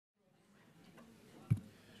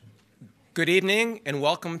Good evening and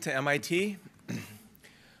welcome to MIT.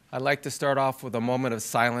 I'd like to start off with a moment of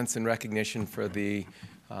silence and recognition for the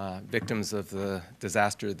victims of the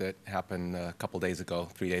disaster that happened a couple days ago,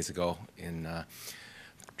 3 days ago, in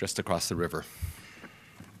just across the river.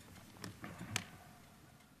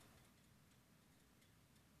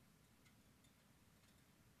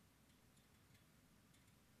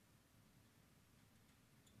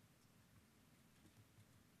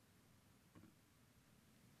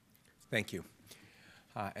 Thank you.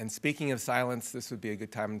 And speaking of silence, this would be a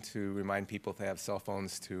good time to remind people if they have cell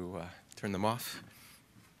phones to turn them off.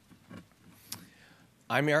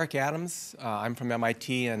 I'm Eric Adams. I'm from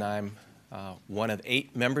MIT, and I'm one of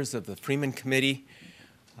 8 members of the Freeman Committee.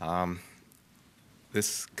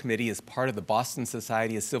 This committee is part of the Boston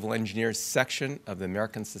Society of Civil Engineers section of the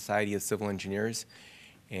American Society of Civil Engineers,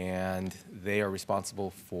 and they are responsible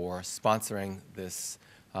for sponsoring this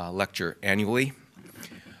lecture annually.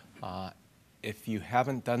 If you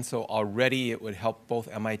haven't done so already, it would help both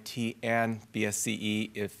MIT and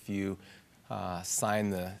BSCE if you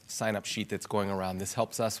sign the sign-up sheet that's going around. This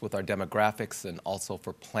helps us with our demographics and also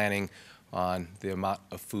for planning on the amount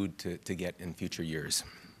of food to get in future years.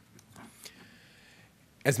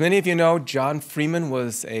 As many of you know, John Freeman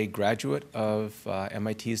was a graduate of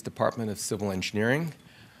MIT's Department of Civil Engineering.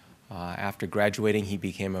 After graduating, he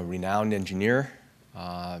became a renowned engineer,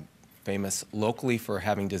 famous locally for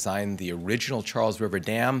having designed the original Charles River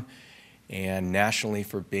Dam and nationally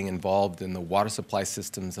for being involved in the water supply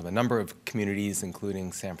systems of a number of communities,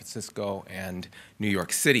 including San Francisco and New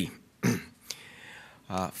York City.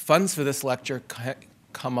 Funds for this lecture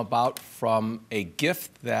come about from a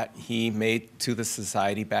gift that he made to the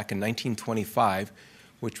society back in 1925,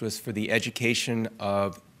 which was for the education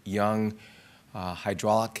of young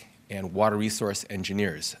hydraulic and water resource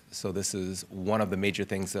engineers. So this is one of the major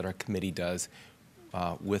things that our committee does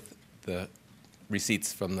with the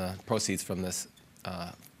proceeds from this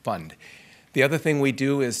fund. The other thing we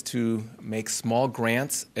do is to make small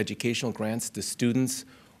grants, educational grants to students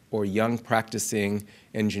or young practicing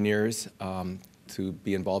engineers to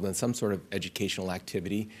be involved in some sort of educational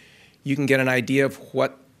activity. You can get an idea of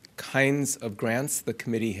what kinds of grants the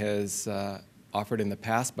committee has offered in the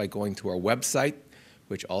past by going to our website,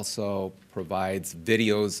 which also provides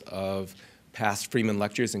videos of past Freeman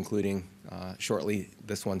lectures, including shortly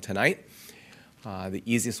this one tonight. The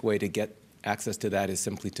easiest way to get access to that is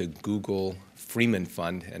simply to Google Freeman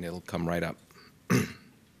Fund, and it'll come right up.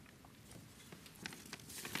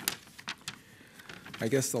 I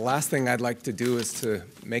guess the last thing I'd like to do is to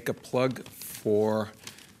make a plug for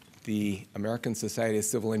the American Society of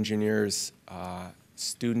Civil Engineers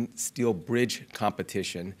Student Steel Bridge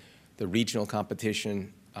Competition. The regional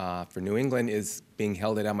competition for New England is being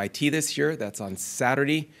held at MIT this year. That's on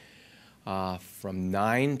Saturday from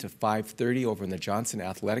 9 to 5:30 over in the Johnson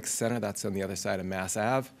Athletics Center. That's on the other side of Mass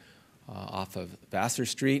Ave off of Vassar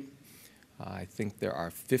Street. I think there are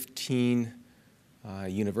 15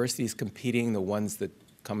 universities competing. The ones that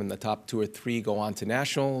come in the top 2 or 3 go on to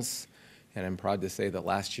nationals. And I'm proud to say that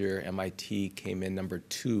last year MIT came in number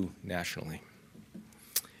 2 nationally.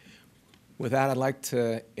 With that, I'd like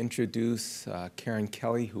to introduce Karen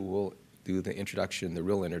Kelly, who will do the introduction, the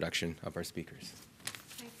real introduction of our speakers.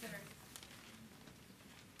 Thanks, Eric.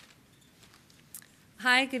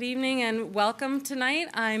 Hi, good evening, and welcome tonight.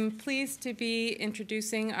 I'm pleased to be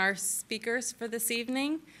introducing our speakers for this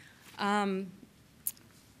evening.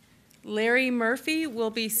 Larry Murphy will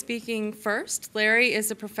be speaking first. Larry is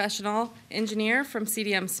a professional engineer from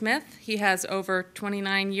CDM Smith. He has over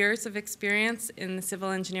 29 years of experience in the civil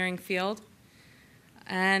engineering field.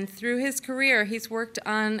 And through his career, he's worked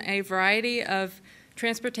on a variety of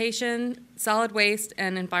transportation, solid waste,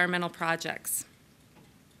 and environmental projects,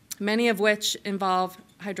 many of which involve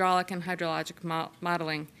hydraulic and hydrologic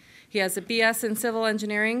modeling. He has a BS in civil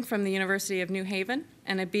engineering from the University of New Haven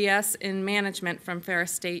and a BS in management from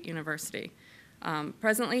Ferris State University.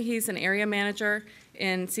 Presently, he's an area manager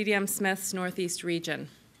in CDM Smith's Northeast region.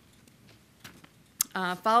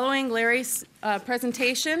 Following Larry's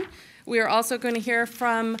presentation, we are also going to hear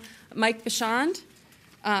from Mike Bachand.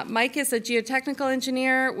 Mike is a geotechnical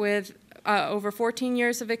engineer with over 14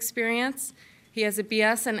 years of experience. He has a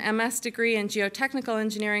BS and MS degree in geotechnical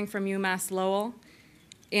engineering from UMass Lowell,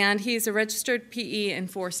 and he's a registered PE in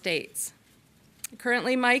 4 states.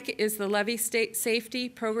 Currently, Mike is the Levee State Safety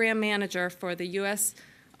Program Manager for the U.S.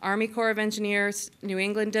 Army Corps of Engineers New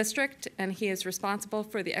England District, and he is responsible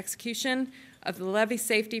for the execution of the levee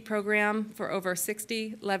safety program for over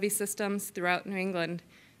 60 levee systems throughout New England,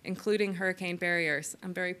 including hurricane barriers.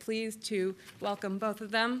 I'm very pleased to welcome both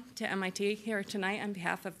of them to MIT here tonight on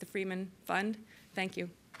behalf of the Freeman Fund. Thank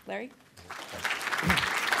you. Larry?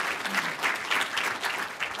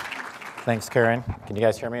 Thanks, Karen. Can you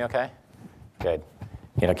guys hear me okay? Good.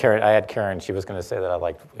 You know, Karen, I had Karen, she was going to say that I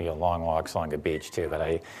liked long walks along the beach too,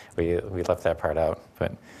 but we left that part out.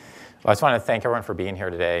 But I just want to thank everyone for being here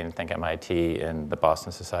today and thank MIT and the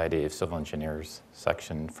Boston Society of Civil Engineers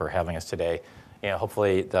section for having us today. You know,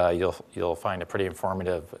 hopefully you'll find a pretty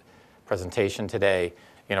informative presentation today.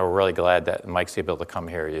 You know, we're really glad that Mike's able to come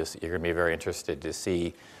here. You're going to be very interested to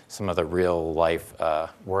see some of the real life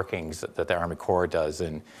workings that the Army Corps does,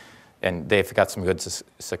 and they've got some good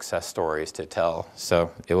success stories to tell. So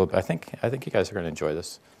I think you guys are going to enjoy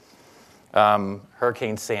this.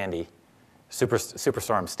 Hurricane Sandy,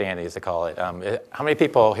 Superstorm Sandy, as they call it. How many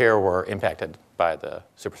people here were impacted by the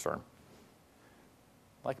superstorm?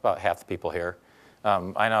 Like about half the people here.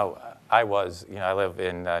 I know I was. You know, I live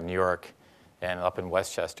in New York and up in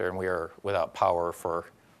Westchester, and we were without power for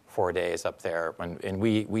 4 days up there. And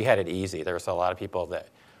we had it easy. There was a lot of people that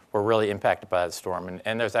were really impacted by the storm,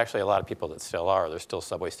 and there's actually a lot of people that still are. There's still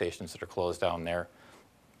subway stations that are closed down there.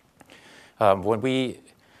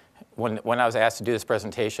 When I was asked to do this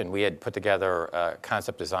presentation, we had put together a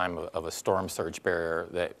concept design of a storm surge barrier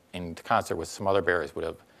that, in concert with some other barriers, would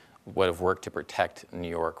have worked to protect New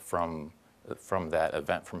York from that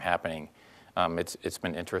event from happening. It's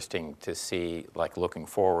been interesting to see, like looking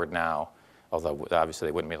forward now, although obviously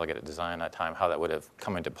they wouldn't be able to get a design at that time, how that would have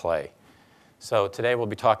come into play. So today we'll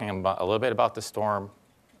be talking about, a little bit about the storm.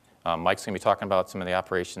 Mike's going to be talking about some of the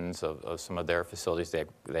operations of some of their facilities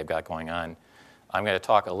they've got going on. I'm going to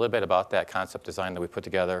talk a little bit about that concept design that we put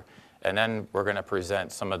together, and then we're going to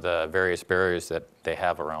present some of the various barriers that they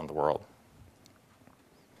have around the world.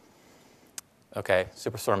 Okay,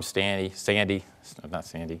 Superstorm Sandy,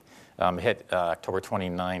 hit October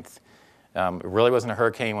 29th. It really wasn't a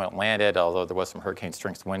hurricane when it landed, although there was some hurricane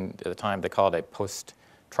strength wind at the time. They called it a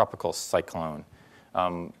post-tropical cyclone.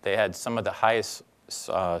 They had some of the highest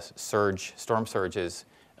storm surges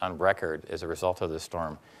on record as a result of the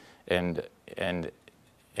storm. And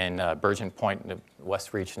in Burgent Point, in the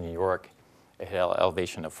West Reach in New York, it had an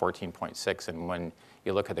elevation of 14.6. And when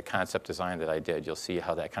you look at the concept design that I did, you'll see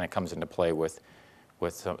how that kind of comes into play with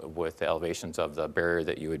the elevations of the barrier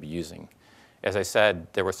that you would be using. As I said,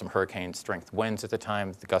 there were some hurricane strength winds at the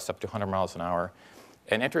time, the gusts up to 100 miles an hour.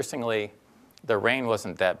 And interestingly, the rain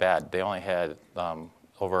wasn't that bad. They only had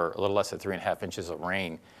over a little less than 3.5 inches of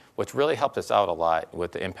rain, which really helped us out a lot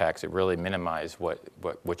with the impacts. It really minimized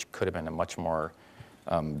which could have been a much more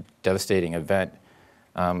devastating event.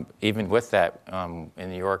 Even with that, in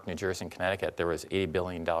New York, New Jersey, and Connecticut, there was $80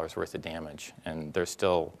 billion worth of damage, and there's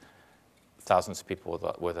still thousands of people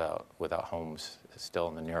without homes still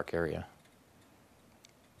in the New York area.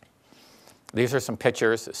 These are some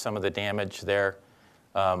pictures of some of the damage there.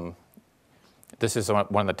 This is one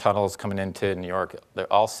of the tunnels coming into New York.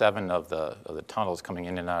 All 7 of the tunnels coming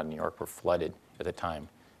in and out of New York were flooded at the time.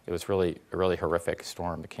 It was really a really horrific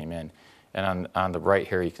storm that came in. And on the right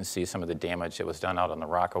here, you can see some of the damage that was done out on the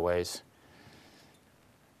Rockaways.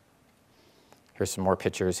 Here's some more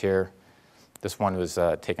pictures here. This one was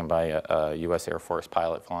taken by a U.S. Air Force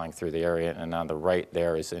pilot flying through the area. And on the right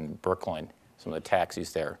there is in Brooklyn, some of the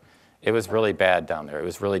taxis there. It was really bad down there. It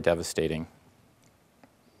was really devastating.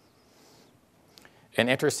 And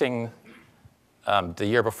interesting, the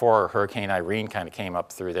year before, Hurricane Irene kind of came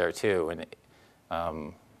up through there too, and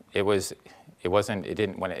when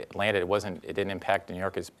it landed, it didn't impact New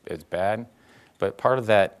York as bad, but part of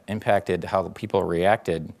that impacted how people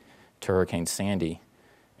reacted to Hurricane Sandy,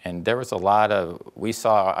 and there was we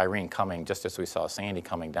saw Irene coming just as we saw Sandy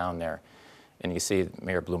coming down there, and you see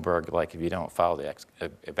Mayor Bloomberg, like, if you don't follow the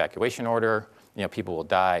evacuation order, you know, people will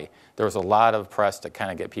die. There was a lot of press to kind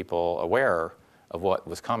of get people aware of what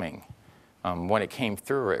was coming. When it came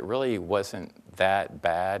through, it really wasn't that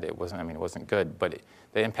bad. It wasn't good, but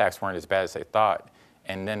the impacts weren't as bad as they thought.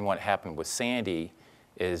 And then what happened with Sandy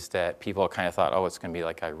is that people kind of thought, oh, it's going to be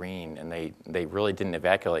like Irene, and they really didn't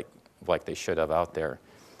evacuate like they should have out there.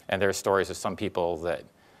 And there are stories of some people that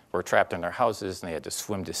were trapped in their houses and they had to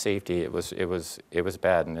swim to safety. It was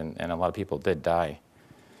bad, and a lot of people did die.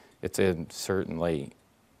 It's certainly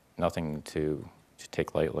nothing to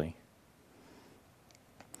take lightly.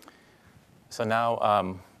 So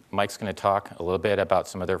now Mike's going to talk a little bit about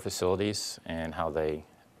some of their facilities and how they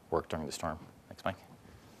worked during the storm. Thanks, Mike.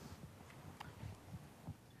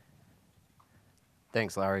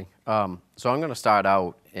 Thanks, Larry. So I'm going to start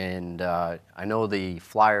out, and I know the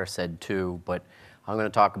flyer said 2, but I'm going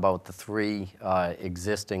to talk about the 3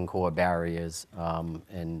 existing core barriers,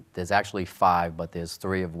 and there's actually 5, but there's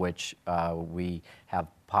 3 of which we have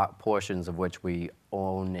portions of which we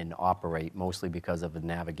own and operate, mostly because of the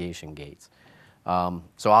navigation gates.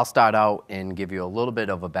 So I'll start out and give you a little bit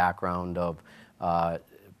of a background of,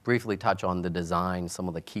 briefly touch on the design, some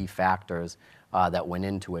of the key factors that went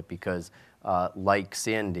into it, because like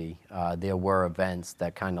Sandy, there were events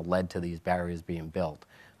that kind of led to these barriers being built.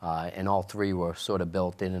 And all three were sort of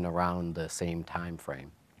built in and around the same time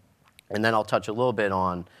frame. And then I'll touch a little bit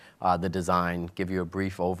on the design, give you a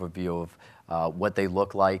brief overview of what they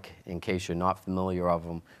look like in case you're not familiar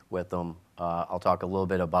with them. I'll talk a little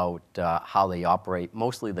bit about how they operate,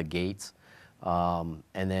 mostly the gates, and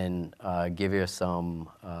then give you some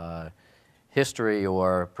history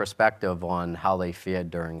or perspective on how they fared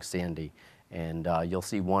during Sandy. And you'll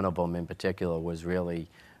see one of them in particular was really,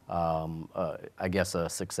 I guess, a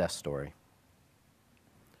success story.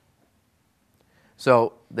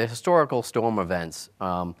 So the historical storm events,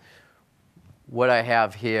 what I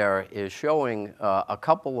have here is showing a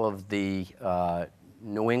couple of the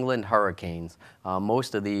New England hurricanes.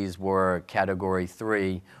 Most of these were Category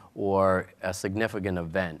 3 or a significant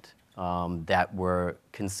event that were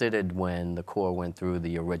considered when the Corps went through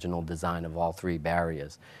the original design of all three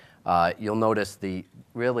barriers. You'll notice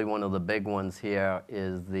really one of the big ones here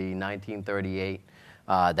is the 1938.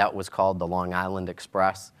 That was called the Long Island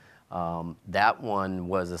Express. That one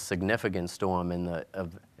was a significant storm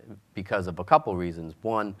because of a couple reasons.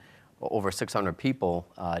 One, over 600 people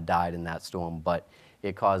died in that storm, but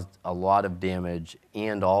it caused a lot of damage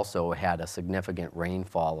and also had a significant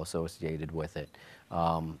rainfall associated with it.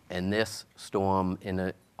 And this storm,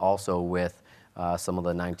 also with some of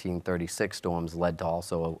the 1936 storms, led to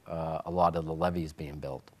also a lot of the levees being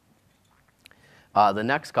built. The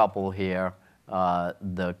next couple here,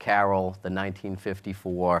 the Carroll, the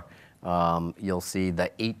 1954, you'll see the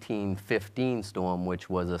 1815 storm, which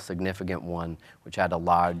was a significant one, which had a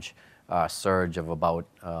large surge of about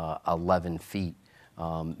 11 feet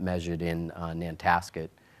measured in Nantasket.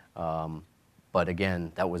 But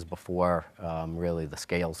again, that was before really the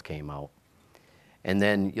scales came out. And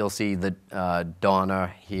then you'll see the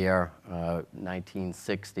Donner here,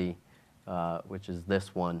 1960, which is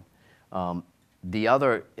this one. The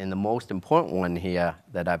other and the most important one here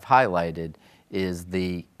that I've highlighted is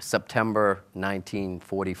the September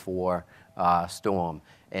 1944 storm.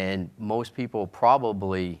 And most people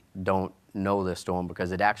probably don't know this storm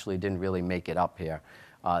because it actually didn't really make it up here.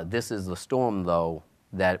 This is the storm, though,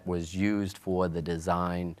 that was used for the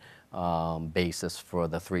design basis for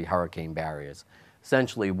the three hurricane barriers.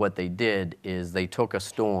 Essentially what they did is they took a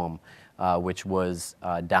storm which was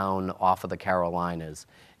down off of the Carolinas,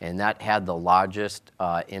 and that had the largest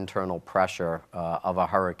internal pressure of a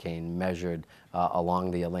hurricane measured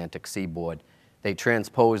along the Atlantic seaboard. They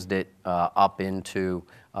transposed it up into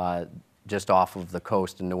just off of the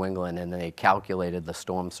coast in New England, and they calculated the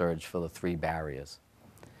storm surge for the three barriers.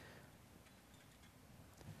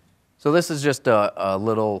 So this is just a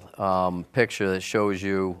little picture that shows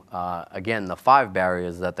you, again, the 5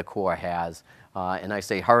 barriers that the Corps has. And I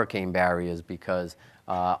say hurricane barriers because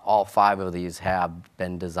all 5 of these have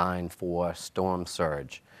been designed for storm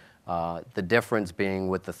surge. The difference being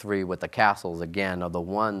with the 3 with the castles, again, are the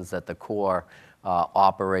ones that the Corps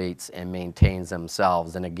operates and maintains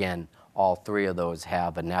themselves. And again, all 3 of those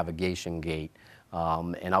have a navigation gate.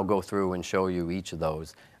 And I'll go through and show you each of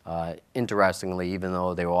those. Interestingly, even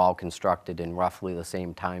though they were all constructed in roughly the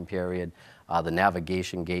same time period, the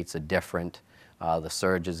navigation gates are different, the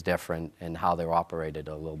surge is different, and how they're operated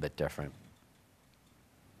are a little bit different.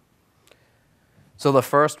 So the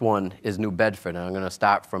first one is New Bedford, and I'm going to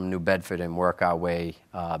start from New Bedford and work our way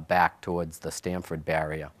back towards the Stamford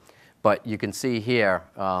barrier. But you can see here,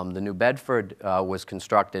 the New Bedford was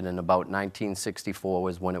constructed in about 1964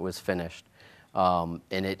 was when it was finished. And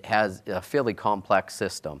it has a fairly complex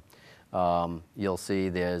system. You'll see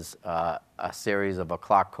there's a series of a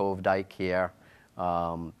Clark Cove dike here.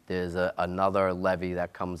 There's another levee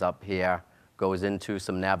that comes up here, goes into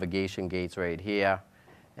some navigation gates right here,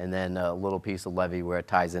 and then a little piece of levee where it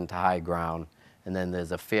ties into high ground. And then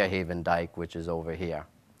there's a Fairhaven dike, which is over here.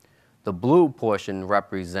 The blue portion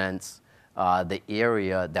represents the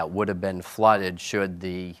area that would have been flooded should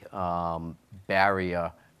the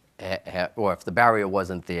barrier or if the barrier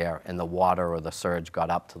wasn't there and the water or the surge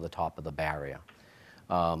got up to the top of the barrier.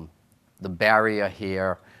 The barrier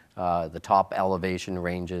here, the top elevation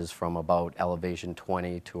ranges from about elevation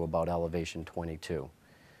 20 to about elevation 22.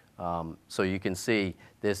 So you can see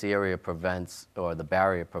this area prevents, or the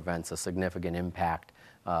barrier prevents, a significant impact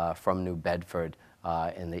from New Bedford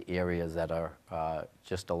in the areas that are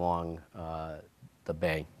just along the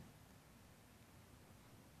bay.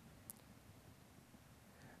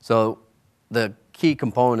 So the key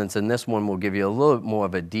components, and this one will give you a little bit more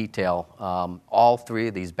of a detail. All three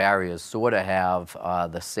of these barriers sort of have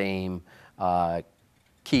the same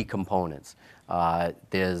key components.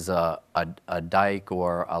 There's a dike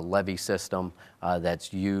or a levee system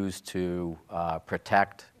that's used to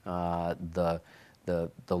protect the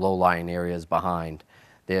low-lying areas behind.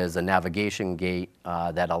 There's a navigation gate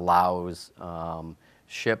that allows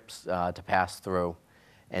ships to pass through.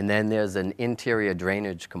 And then there's an interior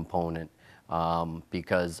drainage component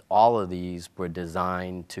because all of these were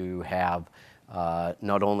designed to have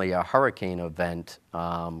not only a hurricane event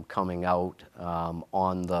coming out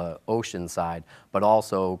on the ocean side, but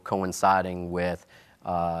also coinciding with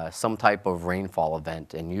some type of rainfall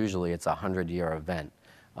event, and usually it's a 100-year event.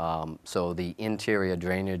 So the interior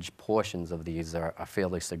drainage portions of these are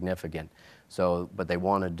fairly significant. So what they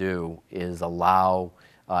want to do is allow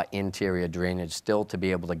interior drainage still to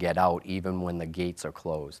be able to get out even when the gates are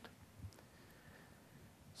closed.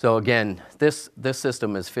 So again, this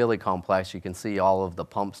system is fairly complex. You can see all of the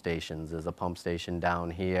pump stations. There's a pump station down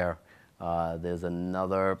here. There's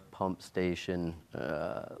another pump station.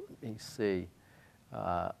 Let me see.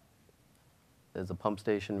 There's a pump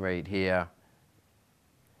station right here.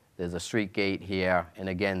 There's a street gate here. And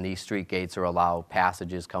again, these street gates are allow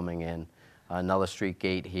passages coming in. Another street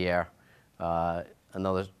gate here.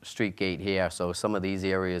 Another street gate here. So some of these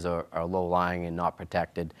areas are low-lying and not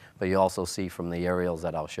protected, but you also see from the aerials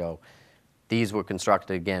that I'll show. These were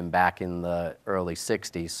constructed, again, back in the early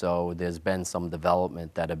 60s, so there's been some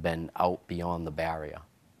development that have been out beyond the barrier.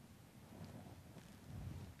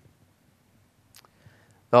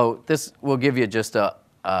 So this will give you just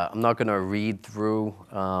I'm not going to read through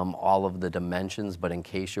all of the dimensions, but in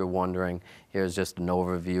case you're wondering, here's just an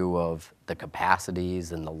overview of the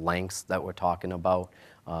capacities and the lengths that we're talking about.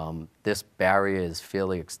 This barrier is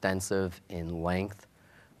fairly extensive in length.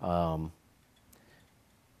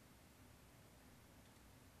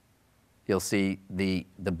 You'll see the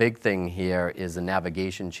big thing here is the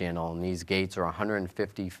navigation channel, and these gates are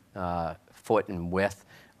 150 foot in width,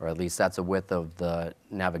 or at least that's the width of the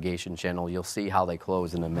navigation channel. You'll see how they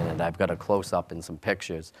close in a minute. I've got a close-up in some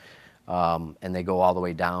pictures. And they go all the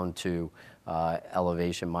way down to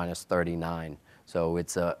elevation minus 39. So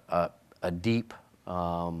it's a deep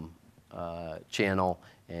channel,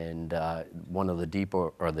 and one of the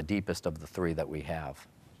deeper, or the deepest of the three that we have.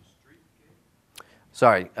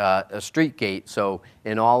 Sorry, a street gate. So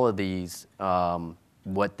in all of these,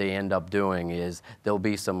 what they end up doing is there'll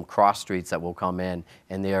be some cross streets that will come in,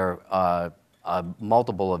 and they're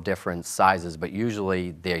multiple of different sizes, but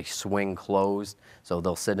usually they swing closed. So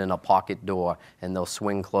they'll sit in a pocket door and they'll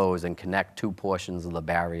swing closed and connect two portions of the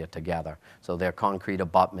barrier together. So they're concrete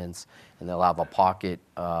abutments, and they'll have a pocket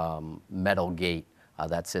metal gate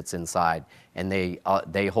that sits inside, and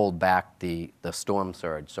they hold back the storm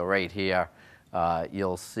surge. So right here,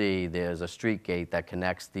 you'll see there's a street gate that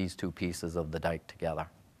connects these two pieces of the dike together.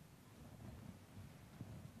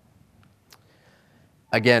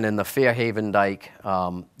 Again, in the Fairhaven dike,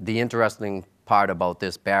 the interesting part about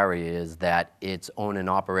this barrier is that it's owned and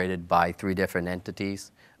operated by three different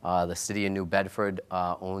entities. The City of New Bedford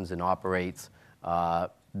owns and operates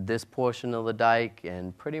this portion of the dike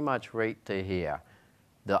and pretty much right to here.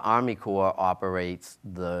 The Army Corps operates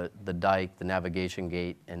the dike, the navigation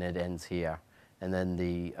gate, and it ends here. And then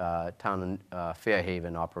the town of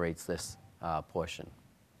Fairhaven operates this portion.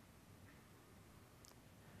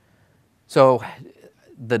 So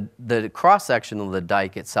the cross-section of the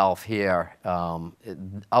dike itself here,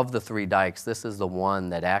 of the three dikes, this is the one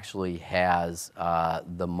that actually has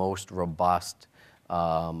the most robust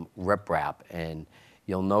riprap. And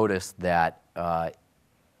you'll notice that the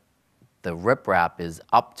riprap is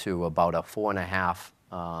up to about a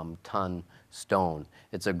 4.5 ton stone.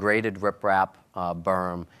 It's a graded riprap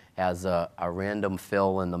berm, has a random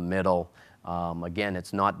fill in the middle. Again,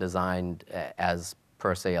 it's not designed as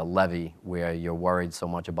per se a levee where you're worried so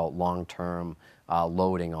much about long-term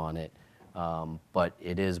loading on it, but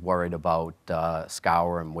it is worried about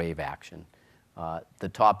scour and wave action. The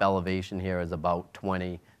top elevation here is about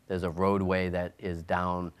 20. There's a roadway that is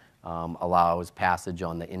down, allows passage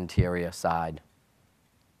on the interior side.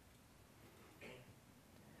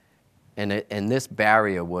 And this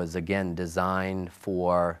barrier was, again, designed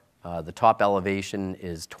for, the top elevation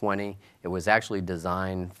is 20. It was actually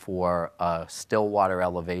designed for a still water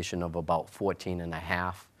elevation of about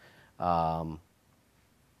 14.5, about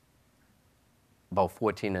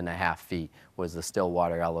 14.5 feet was the still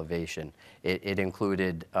water elevation. It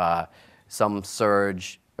included some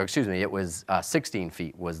surge, or excuse me, it was 16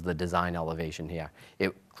 feet was the design elevation here.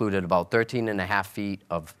 It included about 13.5 feet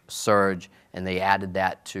of surge, and they added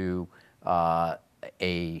that to a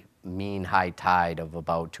mean high tide of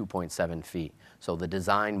about 2.7 feet. So the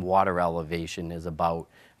design water elevation is about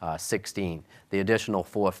 16. The additional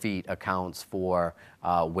 4 feet accounts for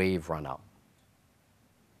wave runout.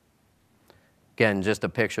 Again, just a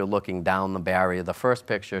picture looking down the barrier. The first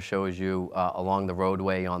picture shows you along the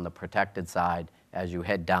roadway on the protected side as you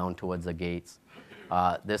head down towards the gates.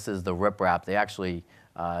 This is the riprap. They actually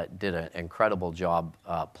did an incredible job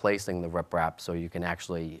placing the riprap so you can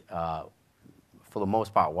actually, for the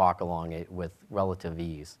most part, walk along it with relative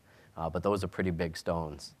ease. But those are pretty big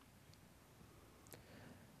stones.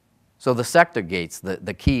 So the sector gates,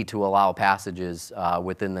 the key to allow passages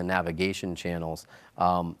within the navigation channels,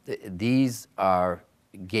 these are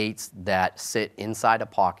gates that sit inside of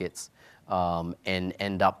pockets and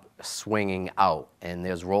end up swinging out. And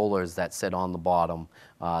there's rollers that sit on the bottom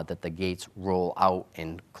that the gates roll out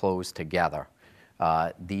and close together.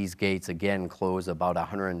 These gates, again, close about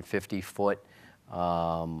 150-foot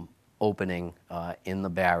opening in the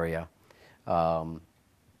barrier.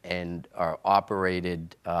 And are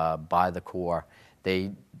operated by the Corps.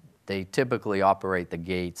 They typically operate the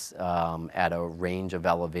gates at a range of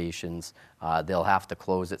elevations. They'll have to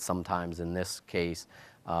close it sometimes, in this case,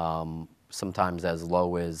 sometimes as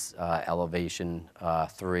low as elevation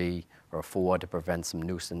 3 or 4 to prevent some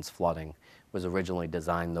nuisance flooding. It was originally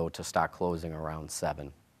designed, though, to start closing around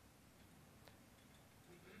 7.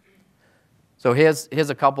 So here's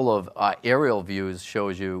a couple of aerial views,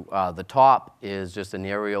 shows you the top is just an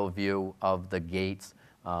aerial view of the gates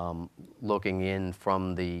looking in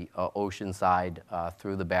from the ocean side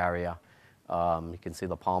through the barrier. You can see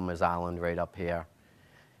the Palmer's Island right up here.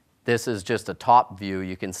 This is just a top view.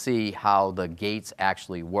 You can see how the gates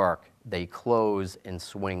actually work. They close and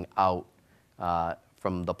swing out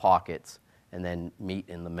from the pockets and then meet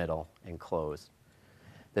in the middle and close.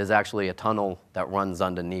 There's actually a tunnel that runs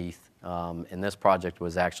underneath. And this project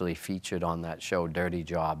was actually featured on that show, Dirty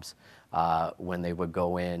Jobs, when they would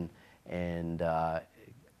go in and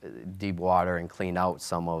deep water and clean out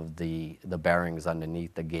some of the bearings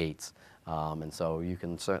underneath the gates. And so you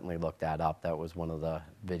can certainly look that up. That was one of the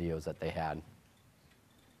videos that they had.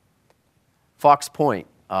 Fox Point.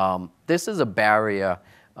 This is a barrier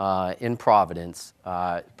in Providence,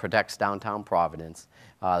 protects downtown Providence.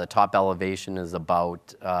 The top elevation is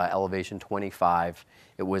about elevation 25.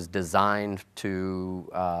 It was designed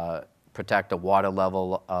to protect a water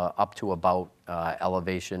level up to about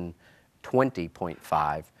elevation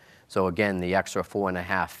 20.5. So again, the extra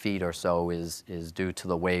 4.5 feet or so is due to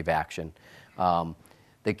the wave action.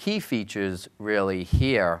 The key features really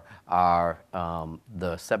here are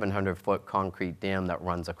the 700-foot concrete dam that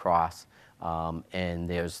runs across, and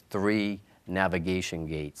there's 3 navigation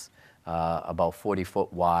gates, about 40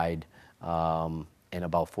 foot wide and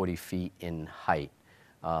about 40 feet in height.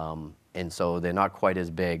 And so they're not quite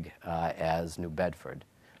as big as New Bedford.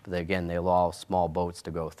 But again, they allow small boats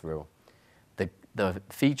to go through. The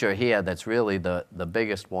feature here that's really the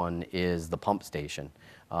biggest one is the pump station.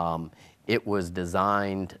 It was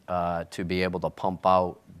designed to be able to pump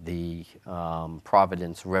out the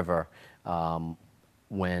Providence River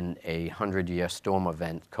when a 100-year storm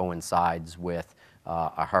event coincides with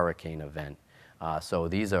a hurricane event. So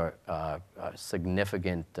these are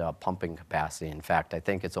significant pumping capacity. In fact, I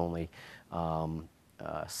think it's only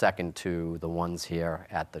second to the ones here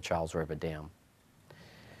at the Charles River Dam.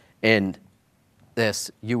 And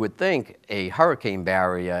this, you would think a hurricane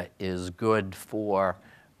barrier is good for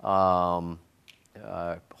holding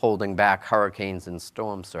back hurricanes and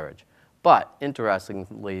storm surge. But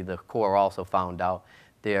interestingly, the Corps also found out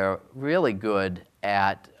they're really good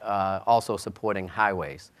at also supporting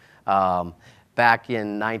highways. Back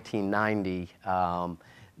in 1990,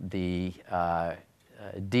 the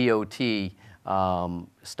DOT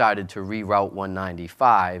started to reroute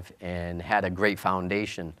 195 and had a great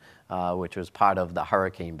foundation, which was part of the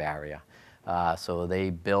hurricane barrier. So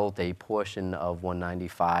they built a portion of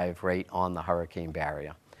 195 right on the hurricane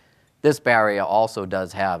barrier. This barrier also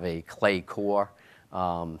does have a clay core,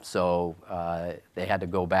 so they had to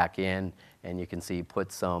go back in, and you can see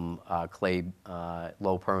put some clay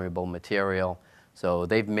low permeable material. So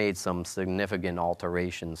they've made some significant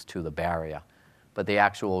alterations to the barrier, but the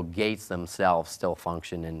actual gates themselves still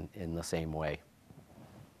function in the same way.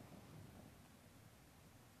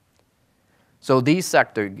 So these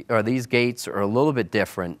gates are a little bit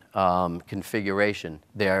different configuration.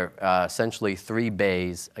 They're essentially 3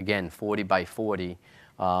 bays, again 40 by 40,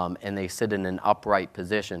 and they sit in an upright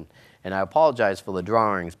position. And I apologize for the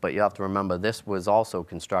drawings, but you have to remember this was also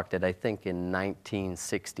constructed, I think, in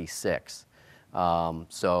 1966.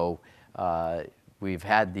 So we've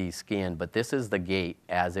had these scanned, but this is the gate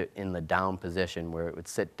as it in the down position where it would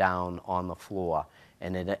sit down on the floor,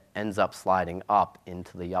 and it ends up sliding up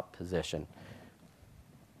into the up position.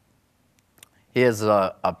 Here's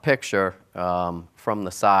a picture from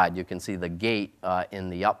the side. You can see the gate in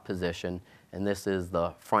the up position, and this is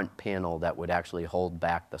the front panel that would actually hold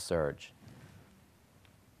back the surge.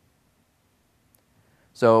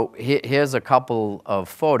 So here's a couple of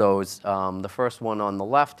photos. The first one on the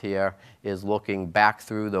left here is looking back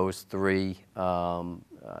through those three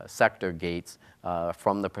sector gates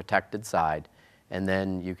from the protected side, and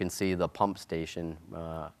then you can see the pump station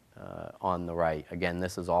on the right. Again,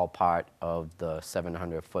 this is all part of the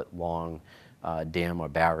 700-foot long dam or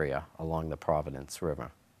barrier along the Providence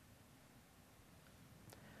River.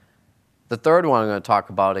 The third one I'm going to talk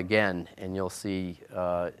about again, and you'll see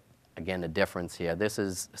again a difference here. This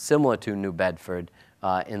is similar to New Bedford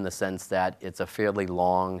in the sense that it's a fairly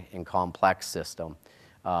long and complex system.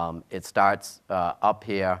 It starts up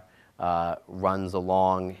here, runs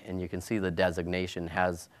along, and you can see the designation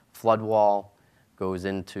has flood wall, goes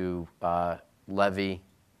into levee.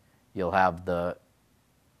 You'll have the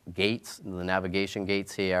gates, the navigation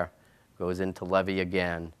gates here, goes into levee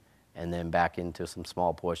again, and then back into some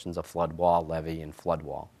small portions of flood wall, levee, and flood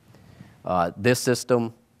wall. This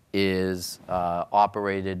system is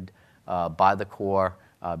operated by the Corps,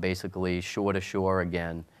 basically shore to shore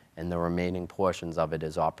again, and the remaining portions of it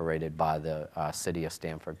is operated by the city of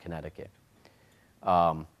Stamford, Connecticut.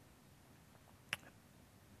 One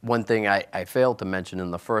thing I failed to mention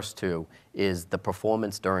in the first two is the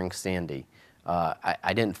performance during Sandy.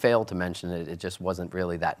 I didn't fail to mention it, it just wasn't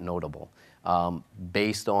really that notable.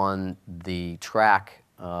 Based on the track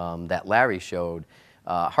that Larry showed,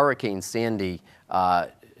 Hurricane Sandy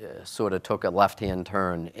sort of took a left-hand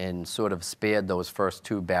turn and sort of spared those first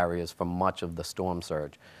two barriers from much of the storm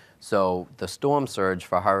surge. So the storm surge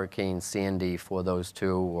for Hurricane Sandy for those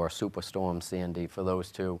two, or Superstorm Sandy for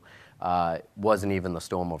those two, wasn't even the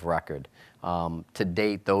storm of record. To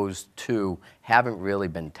date, those two haven't really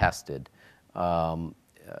been tested.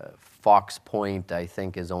 Fox Point, I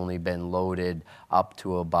think, has only been loaded up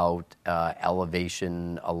to about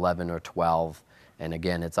elevation 11 or 12, and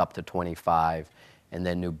again, it's up to 25. And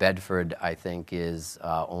then New Bedford, I think, is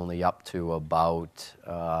only up to about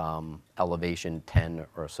elevation 10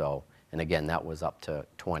 or so, and again, that was up to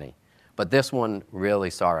 20. But this one really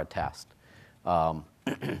saw a test.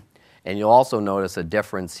 And you'll also notice a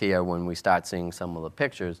difference here when we start seeing some of the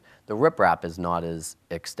pictures. The riprap is not as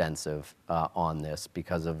extensive on this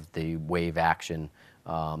because of the wave action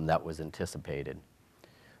that was anticipated.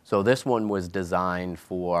 So this one was designed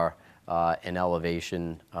for an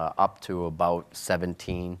elevation up to about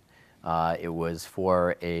 17. It was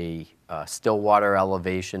for a still water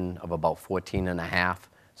elevation of about 14.5.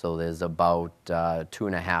 So there's about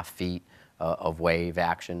 2.5 feet of wave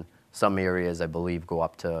action. Some areas, I believe, go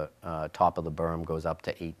up to, top of the berm goes up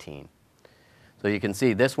to 18. So you can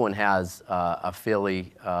see this one has a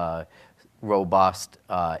fairly robust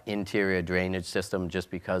interior drainage system just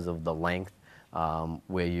because of the length,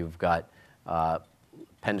 where you've got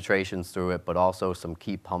penetrations through it, but also some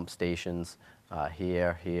key pump stations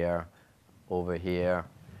here, here, over here,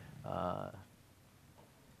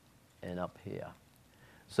 and up here.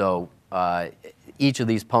 So each of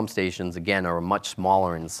these pump stations, again, are much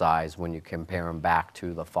smaller in size when you compare them back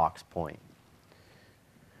to the Fox Point.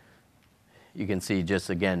 You can see just,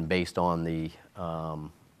 again, based on the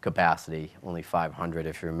capacity, only 500.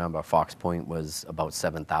 If you remember, Fox Point was about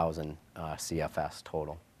 7,000 CFS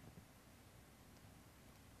total.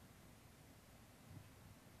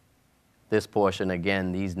 This portion,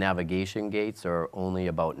 again, these navigation gates are only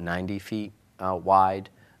about 90 feet wide.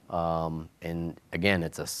 And again,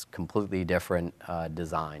 it's a completely different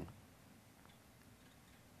design.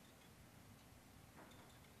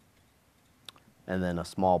 And then a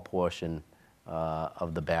small portion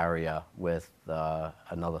of the barrier with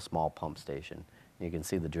another small pump station. You can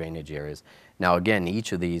see the drainage areas. Now again,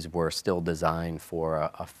 each of these were still designed for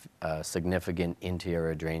a significant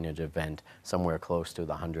interior drainage event somewhere close to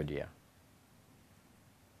the 100-year.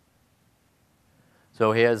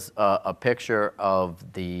 So here's a picture of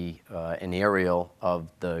an aerial of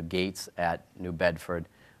the gates at New Bedford,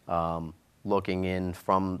 looking in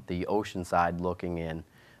from the ocean side, looking in.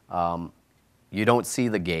 You don't see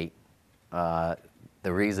the gate. The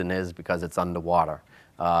reason is because it's underwater.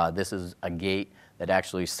 This is a gate that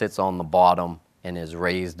actually sits on the bottom and is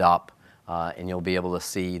raised up, and you'll be able to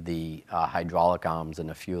see the hydraulic arms in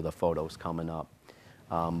a few of the photos coming up.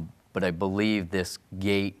 But I believe this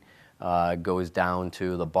gate goes down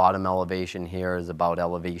to the bottom elevation here is about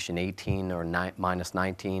elevation 18 or minus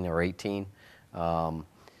 19 or 18.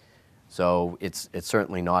 So it's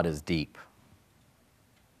certainly not as deep.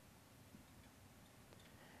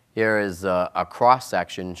 Here is a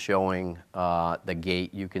cross-section showing the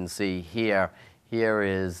gate. You can see here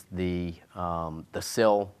is the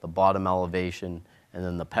sill, the bottom elevation, and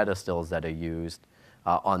then the pedestals that are used.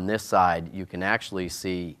 On this side, you can actually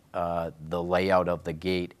see the layout of the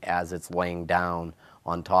gate as it's laying down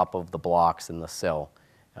on top of the blocks in the sill.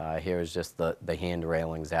 Here is just the hand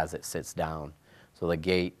railings as it sits down. So the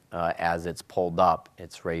gate, as it's pulled up,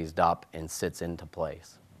 it's raised up and sits into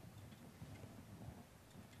place.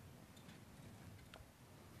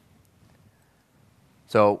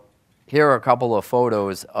 So here are a couple of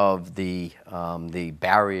photos of the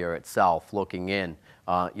barrier itself looking in.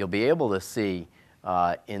 You'll be able to see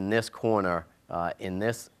in this corner, in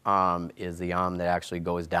this arm is the arm that actually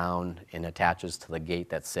goes down and attaches to the gate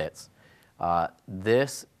that sits.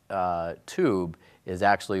 This tube is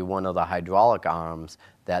actually one of the hydraulic arms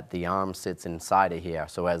that the arm sits inside of here.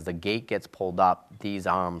 So as the gate gets pulled up, these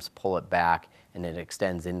arms pull it back and it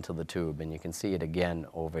extends into the tube, and you can see it again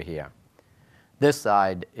over here. This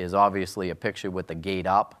side is obviously a picture with the gate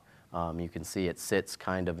up. You can see it sits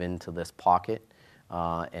kind of into this pocket,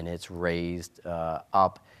 and it's raised up.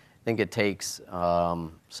 I think it takes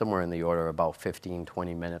somewhere in the order of about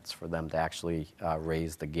 15-20 minutes for them to actually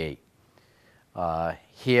raise the gate.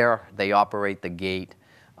 Here, they operate the gate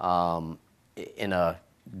in a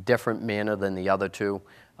different manner than the other two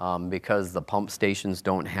because the pump stations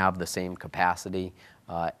don't have the same capacity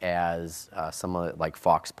as some of like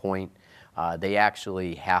Fox Point. They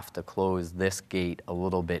actually have to close this gate a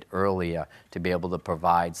little bit earlier to be able to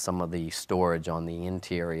provide some of the storage on the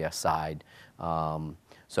interior side.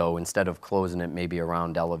 So instead of closing it maybe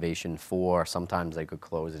around elevation 4, sometimes they could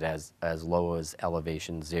close it as low as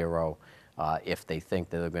elevation 0 if they think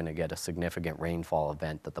that they're going to get a significant rainfall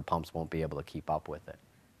event that the pumps won't be able to keep up with it.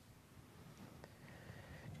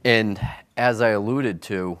 And as I alluded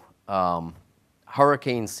to,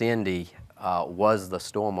 Hurricane Sandy was the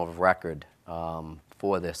storm of record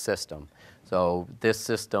for this system. So this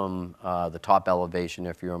system, the top elevation,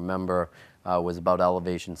 if you remember, was about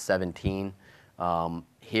elevation 17.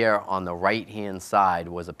 Here on the right-hand side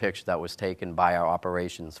was a picture that was taken by our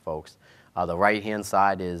operations folks. The right-hand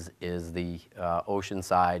side is the ocean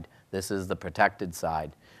side. This is the protected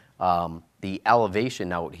side. The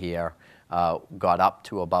elevation out here got up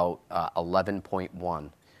to about 11.1.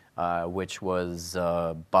 Which was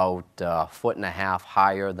about 1.5 feet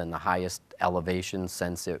higher than the highest elevation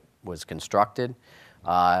since it was constructed,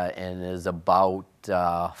 and is about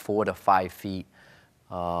 4 to 5 feet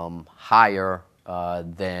higher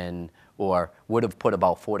than, or would have put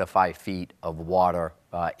about 4 to 5 feet of water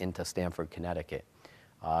into Stamford, Connecticut.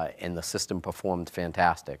 And the system performed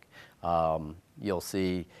fantastic. You'll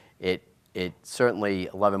see it certainly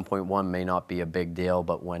 11.1 may not be a big deal,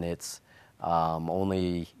 but when it's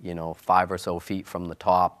only 5 or so feet from the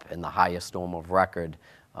top and the highest storm of record,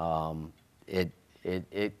 it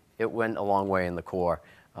went a long way in the Corps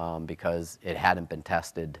because it hadn't been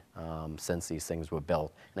tested since these things were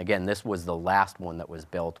built. And again, this was the last one that was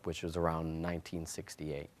built, which was around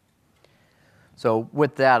 1968. So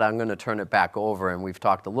with that, I'm going to turn it back over, and we've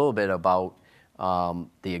talked a little bit about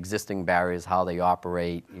the existing barriers, how they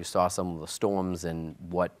operate. You saw some of the storms and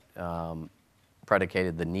what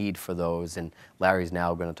predicated the need for those, and Larry's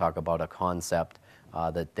now going to talk about a concept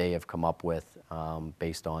that they have come up with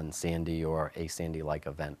based on Sandy or a Sandy-like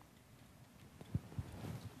event.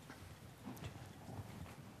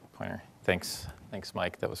 Pointer. Thanks,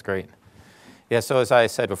 Mike. That was great. Yeah. So as I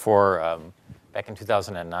said before, back in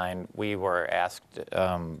 2009, we were asked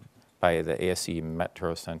by the ASC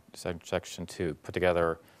Metro section to put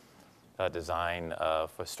together a design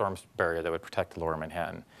of a storm barrier that would protect Lower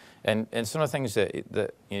Manhattan. And some of the things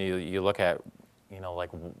that you look at,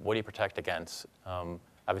 like what do you protect against?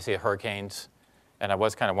 Obviously hurricanes, and I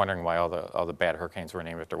was kind of wondering why all the bad hurricanes were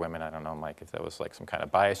named after women. I don't know, Mike, if that was like some kind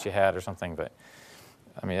of bias you had or something, but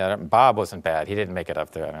I mean, Bob wasn't bad. He didn't make it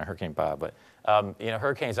up there on Hurricane Bob, but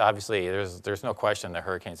hurricanes, obviously, there's no question that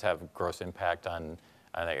hurricanes have gross impact on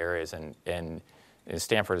the areas, and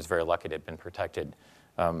Stamford is very lucky to have been protected.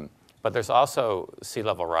 But there's also sea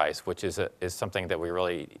level rise, which is something that you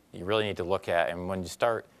really need to look at. And when you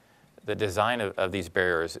start, the design of these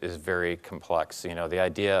barriers is very complex. The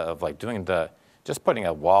idea of like just putting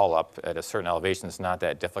a wall up at a certain elevation is not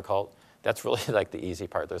that difficult. That's really like the easy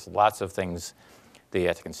part. There's lots of things that you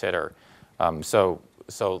have to consider. So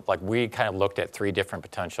like we kind of looked at 3 different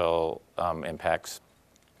potential impacts.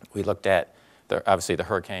 We looked at obviously the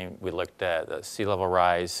hurricane. We looked at the sea level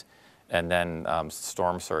rise. and then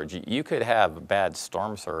storm surge. You could have bad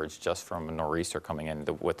storm surge just from a nor'easter coming in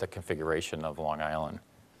with the configuration of Long Island.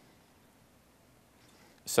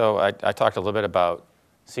 So I talked a little bit about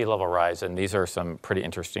sea level rise, and these are some pretty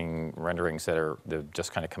interesting renderings that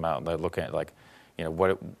just kind of come out, and they're looking at, like, you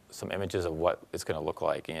know, some images of what it's going to look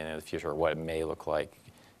like in the future, or what it may look like.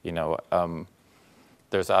 You know,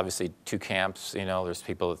 there's obviously two camps. You know, there's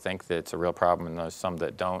people that think that it's a real problem, and there's some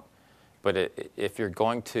that don't. But if you're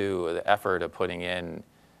going to the effort of putting in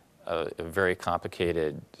a very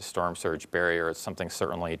complicated storm surge barrier, it's something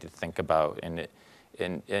certainly to think about.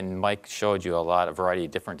 And Mike showed you a variety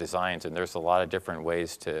of different designs, and there's a lot of different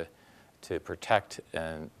ways to protect.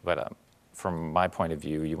 But from my point of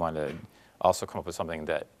view, you want to also come up with something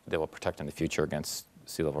that will protect in the future against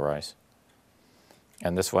sea level rise.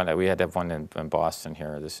 And this one, we had to have one in Boston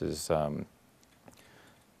here. This is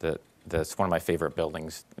that's one of my favorite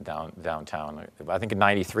buildings downtown. I think in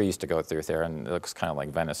 '93 used to go through there, and it looks kind of like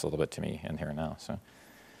Venice a little bit to me in here now.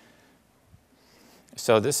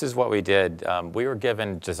 So this is what we did. We were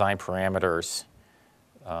given design parameters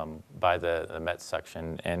by the Met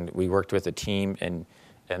section, and we worked with a team, and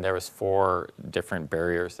there was 4 different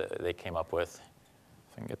barriers that they came up with.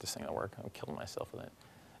 If I can get this thing to work, I'm killing myself with it.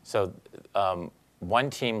 So one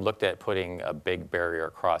team looked at putting a big barrier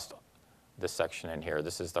across this section in here.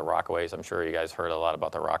 This is the Rockaways. I'm sure you guys heard a lot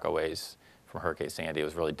about the Rockaways from Hurricane Sandy. It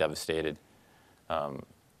was really devastated.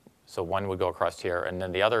 So one would go across here, and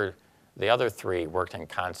then the other 3 worked in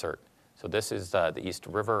concert. So this is the East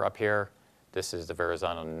River up here. This is the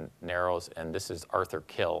Verrazano Narrows, and this is Arthur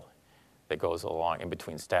Kill that goes along in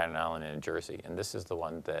between Staten Island and New Jersey. And this is the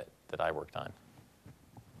one that I worked on.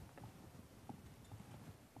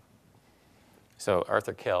 So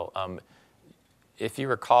Arthur Kill. If you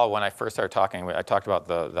recall, when I first started talking, I talked about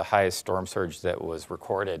the highest storm surge that was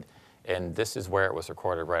recorded, and this is where it was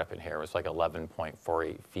recorded right up in here. It was like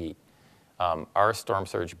 11.48 feet. Our storm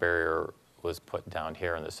surge barrier was put down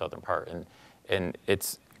here in the southern part, and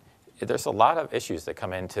there's a lot of issues that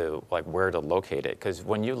come into, like, where to locate it, because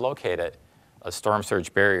when you locate it, a storm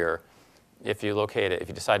surge barrier, if you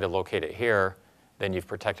decide to locate it here, then you've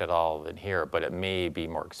protected all of it here, but it may be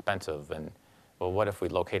more expensive. And well, what if we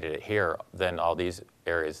located it here? Then all these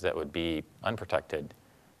areas that would be unprotected,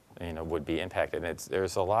 you know, would be impacted. And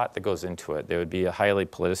there's a lot that goes into it. There would be a highly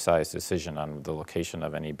politicized decision on the location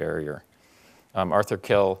of any barrier. Arthur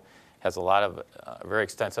Kill has a lot of very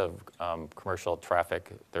extensive commercial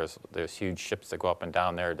traffic. There's huge ships that go up and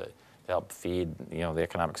down there to help feed, you know, the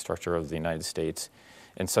economic structure of the United States.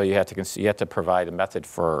 And so you have to provide a method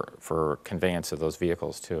for conveyance of those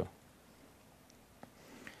vehicles too.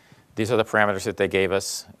 These are the parameters that they gave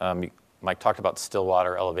us. Mike talked about still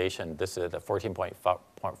water elevation. This is the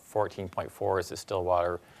 14.4 is the still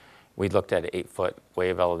water. We looked at 8-foot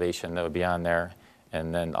wave elevation that would be on there.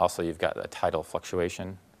 And then also you've got a tidal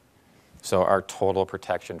fluctuation. So our total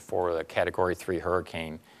protection for the Category 3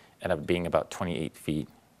 hurricane ended up being about 28 feet.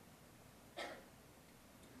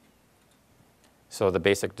 So the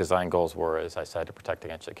basic design goals were, as I said, to protect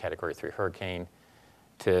against a Category 3 hurricane,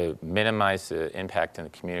 to minimize the impact in the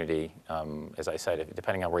community. As I said,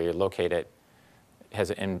 depending on where you locate it,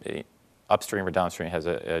 has upstream or downstream, has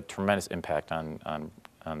a tremendous impact on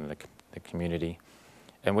the community.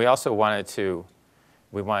 And we also wanted to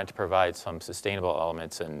provide some sustainable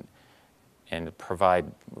elements and provide,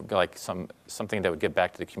 like, something that would give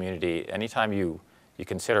back to the community. Anytime you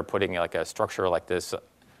consider putting, like, a structure like this,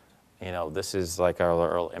 you know, this is like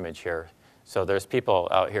our image here. So there's people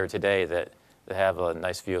out here today that have a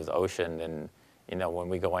nice view of the ocean, and, you know, when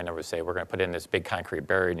we go in and we say we're going to put in this big concrete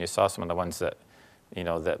barrier, and you saw some of the ones that, you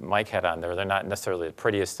know, that Mike had on there, they're not necessarily the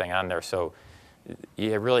prettiest thing on there. So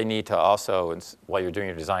you really need to also, while you're doing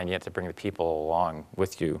your design, you have to bring the people along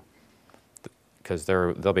with you, because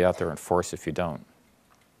they'll be out there in force if you don't.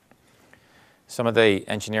 Some of the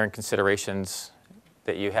engineering considerations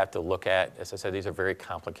that you have to look at, as I said, these are very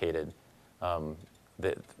complicated.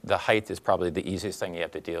 The height is probably the easiest thing you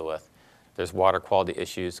have to deal with. There's water quality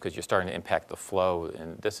issues because you're starting to impact the flow,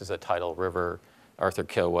 and this is a tidal river. Arthur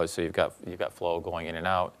Kill was, so you've got flow going in and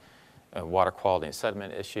out. Water quality and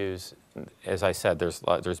sediment issues. As I said,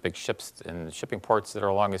 there's big ships and shipping ports that are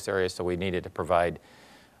along this area, so we needed to provide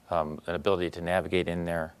an ability to navigate in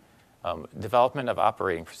there. Development of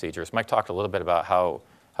operating procedures. Mike talked a little bit about how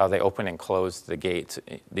they open and close the gates.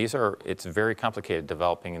 It's very complicated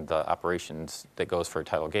developing the operations that goes for a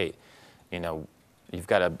tidal gate. You know, you've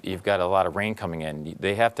got a lot of rain coming in.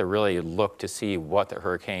 They have to really look to see what the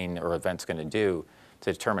hurricane or event's going to do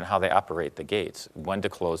to determine how they operate the gates, when to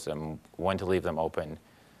close them, when to leave them open.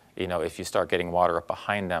 You know, if you start getting water up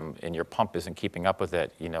behind them and your pump isn't keeping up with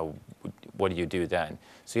it, you know, what do you do then?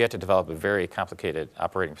 So you have to develop a very complicated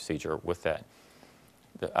operating procedure with that.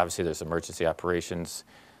 Obviously, there's emergency operations.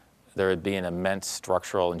 There would be an immense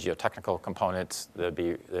structural and geotechnical components that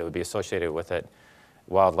would be associated with it.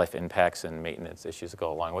 Wildlife impacts and maintenance issues that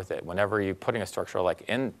go along with it. Whenever you're putting a structure like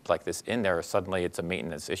this in there, suddenly it's a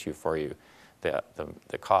maintenance issue for you.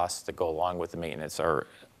 The costs that go along with the maintenance are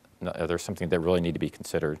there's something that really need to be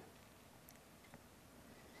considered.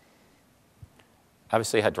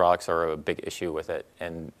 Obviously, hydraulics are a big issue with it,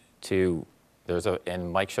 and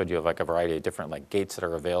and Mike showed you like a variety of different like gates that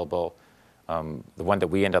are available. The one that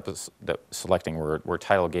we end up selecting were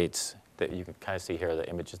tidal gates that you can kind of see here, the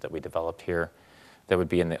images that we developed here, that would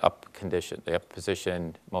be in the up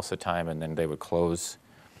position most of the time, and then they would close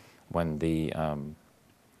when the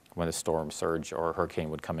storm surge or hurricane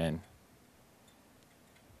would come in.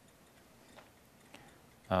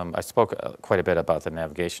 I spoke quite a bit about the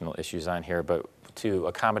navigational issues on here, but to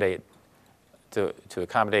accommodate the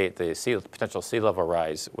potential sea level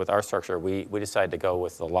rise with our structure, we decided to go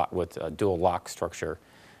with a dual lock structure.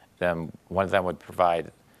 One of them would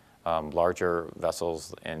provide larger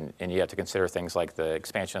vessels, and you have to consider things like the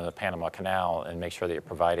expansion of the Panama Canal and make sure that you're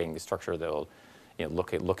providing the structure that will,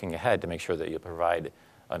 looking ahead to make sure that you provide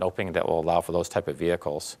an opening that will allow for those type of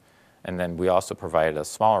vehicles. And then we also provided a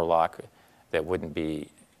smaller lock that wouldn't be,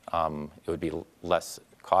 it would be less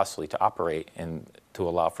costly to operate and to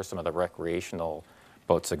allow for some of the recreational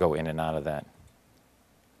boats to go in and out of that.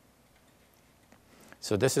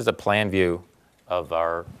 So this is a plan view of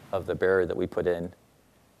the barrier that we put in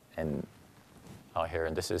and out here,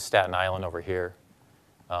 and this is Staten Island over here.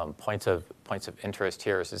 Points of interest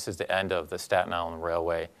here is this is the end of the Staten Island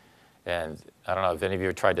Railway, and I don't know if any of you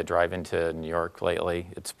have tried to drive into New York lately.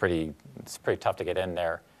 It's pretty tough to get in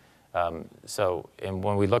there. And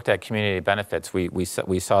when we looked at community benefits, we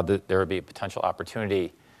saw that there would be a potential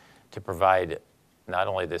opportunity to provide not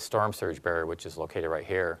only the storm surge barrier, which is located right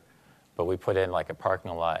here, but we put in like a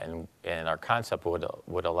parking lot, and our concept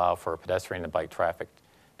would allow for pedestrian and bike traffic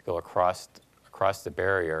to go across the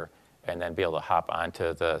barrier and then be able to hop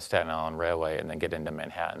onto the Staten Island Railway and then get into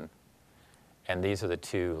Manhattan. And these are the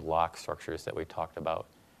two lock structures that we talked about.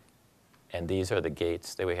 And these are the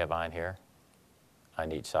gates that we have on here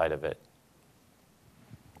on each side of it.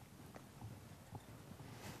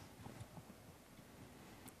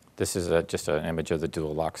 This is just an image of the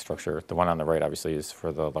dual lock structure. The one on the right, obviously, is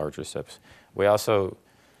for the larger ships. We also,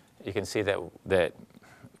 you can see that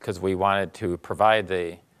because we wanted to provide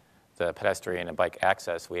the pedestrian and bike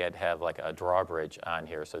access, we had to have like a drawbridge on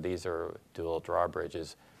here. So these are dual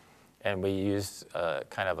drawbridges. And we used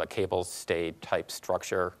kind of a cable stay type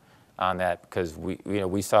structure on that because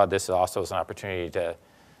we saw this also as an opportunity to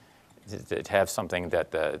have something that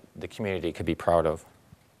the community could be proud of.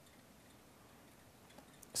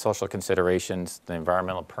 Social considerations, the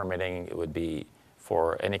environmental permitting, it would be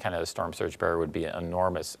for any kind of storm surge barrier would be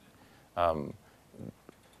enormous.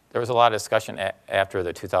 There was a lot of discussion after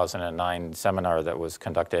the 2009 seminar that was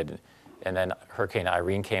conducted, and then Hurricane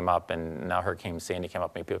Irene came up, and now Hurricane Sandy came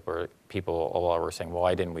up, and people all were saying, well,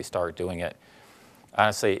 why didn't we start doing it?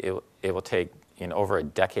 Honestly, it will take over a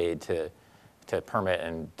decade to permit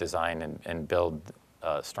and design and build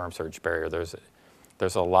a storm surge barrier.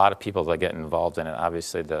 There's a lot of people that get involved in it.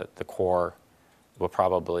 Obviously, the Corps will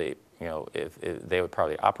probably, if they would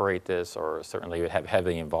probably operate this, or certainly would have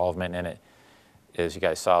heavy involvement in it. As you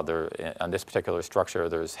guys saw, on this particular structure,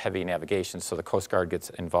 there's heavy navigation, so the Coast Guard gets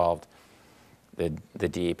involved, the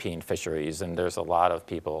DEP and fisheries, and there's a lot of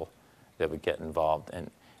people that would get involved.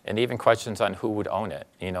 And even questions on who would own it.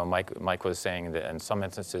 Mike was saying that in some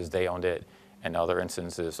instances they owned it, and other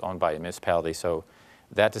instances owned by a municipality. So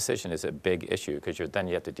that decision is a big issue because then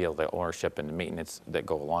you have to deal with the ownership and the maintenance that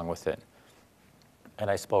go along with it. And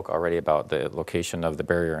I spoke already about the location of the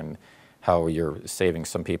barrier and how you're saving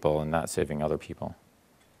some people and not saving other people.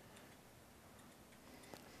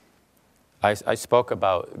 I spoke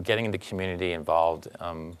about getting the community involved.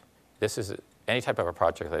 This is any type of a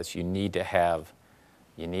project like this. You need to have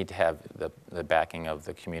the backing of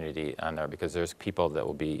the community on there because there's people that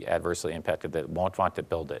will be adversely impacted that won't want to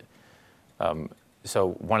build it.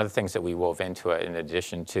 So one of the things that we wove into it, in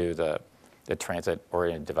addition to the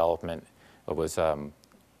transit-oriented development, was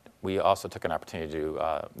we also took an opportunity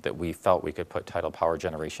to that we felt we could put tidal power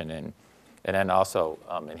generation in, and then also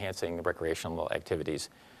enhancing recreational activities.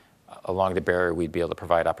 Along the barrier, we'd be able to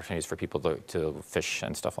provide opportunities for people to fish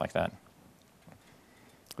and stuff like that.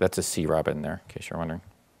 That's a sea robin there, in case you're wondering.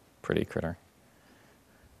 Pretty critter.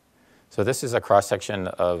 So this is a cross-section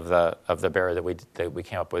of the barrier that we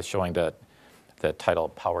came up with, showing the tidal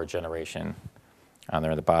power generation on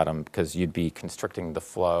there at the bottom, because you'd be constricting the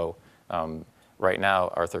flow Right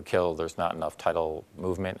now, Arthur Kill, there's not enough tidal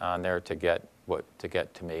movement on there to get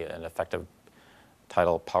to me an effective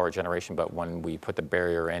tidal power generation. But when we put the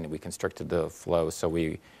barrier in, we constricted the flow, so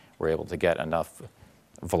we were able to get enough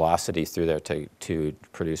velocity through there to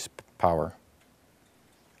produce power.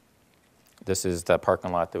 This is the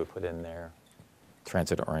parking lot that we put in there.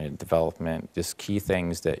 Transit-oriented development, just key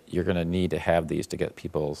things that you're going to need to have these to get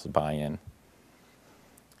people's buy-in.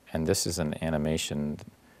 And this is an animation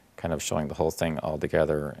kind of showing the whole thing all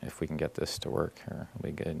together. If we can get this to work here, it'll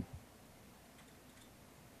be good.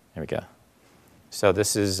 There we go. So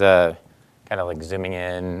this is kind of like zooming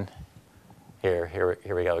in. Here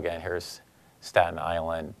we go again. Here's Staten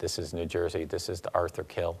Island. This is New Jersey. This is the Arthur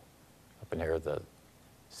Kill. Up in here, the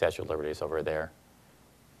Statue of Liberty is over there.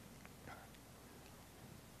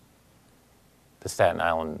 The Staten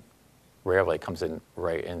Island Railway comes in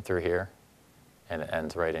right in through here, and it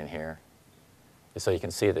ends right in here. So you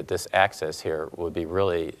can see that this access here would be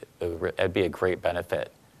really, it'd be a great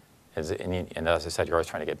benefit. And as I said, you're always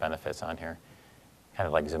trying to get benefits on here. Kind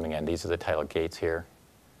of like zooming in. These are the tidal gates here.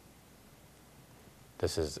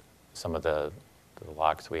 This is some of the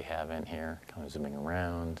locks we have in here. Kind of zooming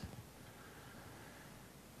around.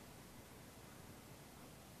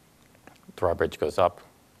 Drawbridge goes up,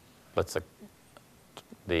 lets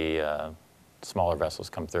the smaller vessels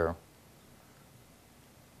come through.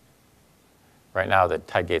 Right now, the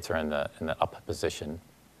tide gates are in the up position,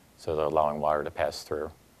 so they're allowing water to pass through.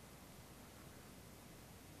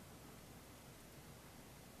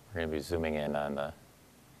 We're going to be zooming in on the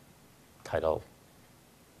tidal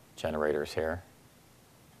generators here.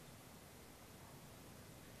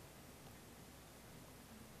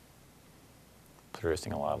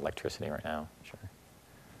 Producing a lot of electricity right now, sure.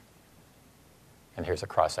 And here's a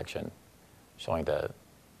cross-section showing the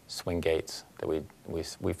swing gates that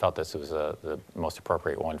we felt this was the most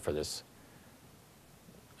appropriate one for this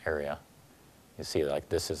area. You see, like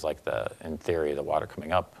this is like in theory, the water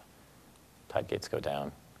coming up, tide gates go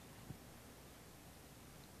down.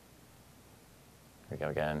 Here we go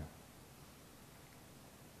again.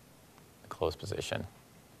 The closed position.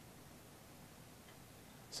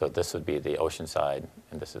 So this would be the ocean side,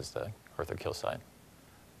 and this is the Arthur Kill side.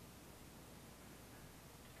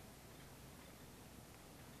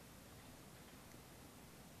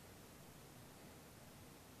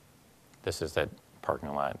 This is the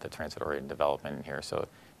parking lot, the transit-oriented development in here. So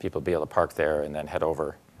people be able to park there and then head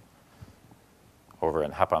over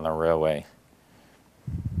and hop on the railway.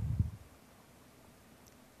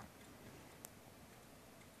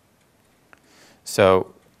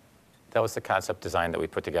 So that was the concept design that we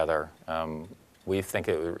put together. We think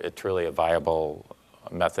it's really a viable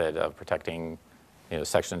method of protecting,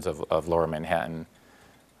 sections of Lower Manhattan.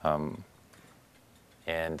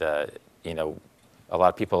 A lot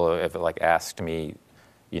of people have asked me,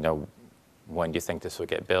 when do you think this will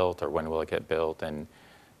get built, or when will it get built? And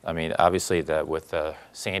I mean, obviously, with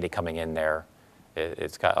Sandy coming in there,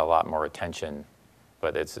 it's got a lot more attention.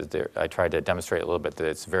 But I tried to demonstrate a little bit that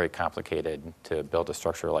it's very complicated to build a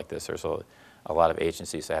structure like this. There's a lot of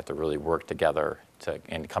agencies that have to really work together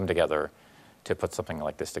and come together to put something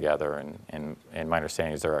like this together. And my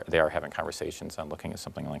understanding is they are having conversations on looking at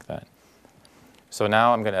something like that. So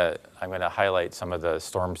now I'm gonna highlight some of the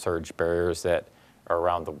storm surge barriers that are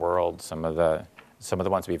around the world. Some of the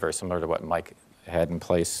ones will be very similar to what Mike had in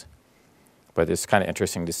place, but it's kind of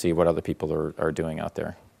interesting to see what other people are doing out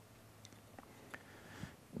there.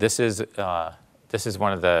 This is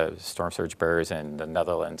one of the storm surge barriers in the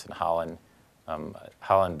Netherlands and Holland.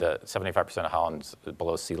 Holland, 75% of Holland's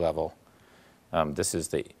below sea level. This is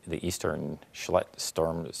the Eastern Schlett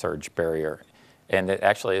storm surge barrier. And it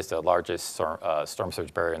actually is the largest storm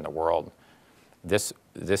surge barrier in the world. This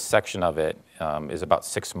section of it is about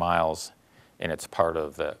 6 miles, and it's part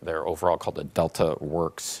of their overall called the Delta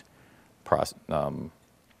Works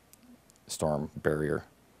storm barrier.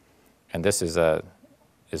 And this is a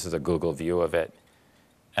Google view of it.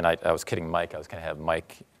 And I was kidding Mike. I was going to have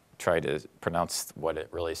Mike try to pronounce what it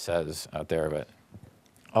really says out there, but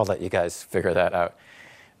I'll let you guys figure that out.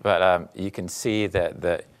 But you can see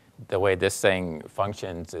that the way this thing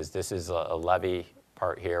functions is this is a levee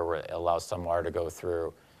part here where it allows some water to go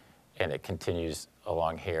through, and it continues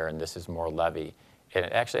along here, and this is more levee. And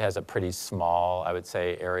it actually has a pretty small, I would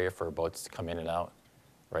say, area for boats to come in and out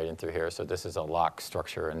right in through here. So this is a lock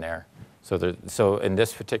structure in there. So in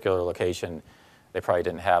this particular location, they probably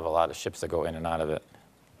didn't have a lot of ships that go in and out of it.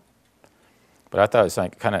 But I thought it was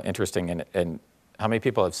kind of interesting. And how many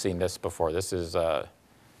people have seen this before? This was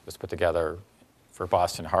put together for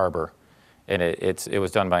Boston Harbor, and it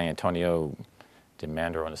was done by Antonio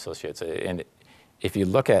DiMandro and Associates. And if you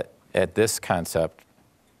look at at this concept,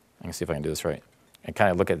 I can see if I can do this right, and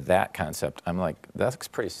kind of look at that concept, I'm like, that looks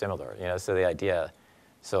pretty similar, you know, so the idea.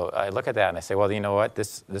 So I look at that and I say, well, you know what,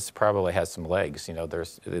 this probably has some legs, you know,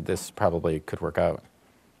 this probably could work out.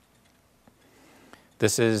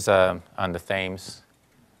 This is on the Thames.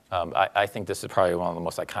 I think this is probably one of the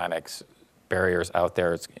most iconic barriers out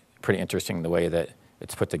there. It's pretty interesting the way that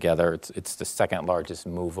it's put together. It's the second largest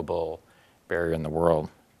movable barrier in the world.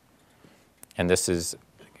 And this is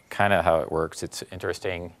kind of how it works. It's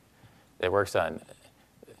interesting. It works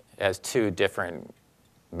as two different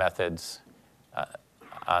methods.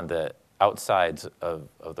 On the outsides of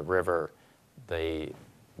the river, the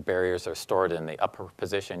barriers are stored in the upper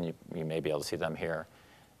position. You may be able to see them here.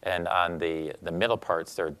 And on the middle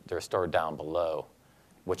parts, they're stored down below,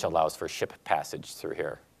 which allows for ship passage through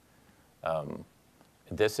here.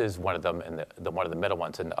 This is one of them, and one of the middle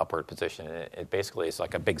ones in the upward position. It basically is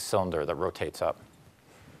like a big cylinder that rotates up.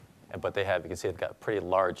 But you can see they've got pretty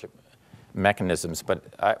large mechanisms.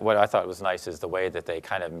 But what I thought was nice is the way that they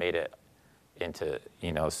kind of made it into,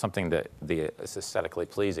 you know, something that is aesthetically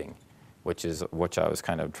pleasing, which I was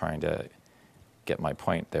kind of trying to get my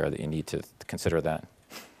point there, that you need to consider that.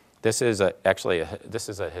 This is actually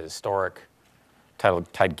a historic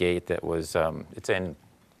tide gate that was it's in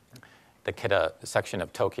the Kita section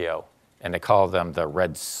of Tokyo, and they call them the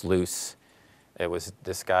Red Sluice. It was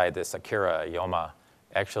this guy, this Akira Yoma,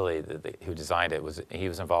 actually, who designed it. He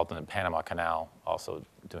was involved in the Panama Canal, also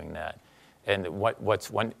doing that. And what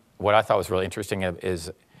I thought was really interesting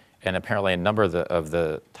is, and apparently a number of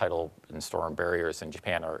the tidal and storm barriers in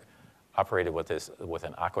Japan are operated with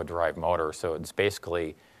an aqua-derived motor. So it's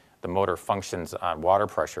basically the motor functions on water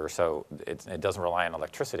pressure, so it doesn't rely on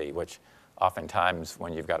electricity, which oftentimes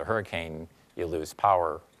when you've got a hurricane, you lose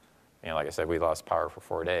power. You know, like I said, we lost power for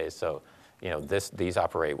 4 days. So, you know, these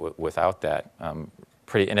operate without that.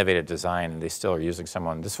 Pretty innovative design, and they still are using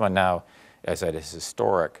some. This one now, as I said, is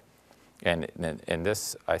historic. And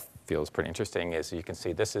this, I feel, is pretty interesting, is you can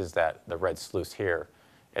see this is the red sluice here,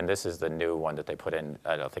 and this is the new one that they put in.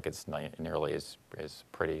 I don't think it's nearly as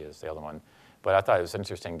pretty as the other one. But I thought it was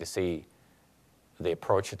interesting to see the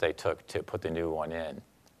approach that they took to put the new one in,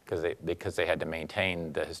 because they had to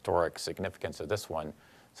maintain the historic significance of this one,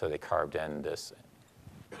 so they carved in this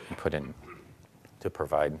and put in to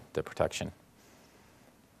provide the protection.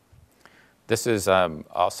 This is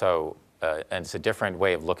also, and it's a different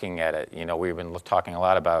way of looking at it. You know, we've been talking a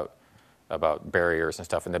lot about barriers and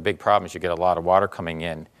stuff, and the big problem is you get a lot of water coming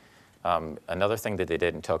in. Another thing that they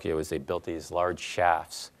did in Tokyo is they built these large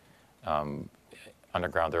shafts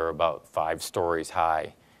underground. They're about 5 stories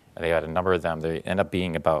high, and they had a number of them. They end up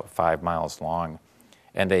being about 5 miles long,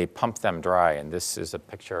 and they pumped them dry. And this is a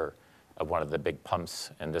picture of one of the big pumps,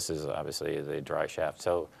 and this is obviously the dry shaft.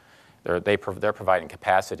 So they're providing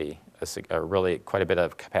capacity, really quite a bit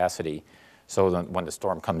of capacity, so that when the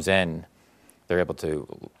storm comes in, they're able to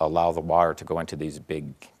allow the water to go into these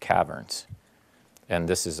big caverns. And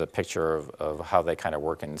this is a picture of how they kind of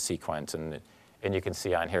work in sequence. And you can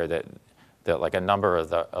see on here that like a number of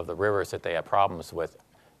the rivers that they have problems with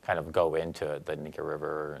kind of go into the Nika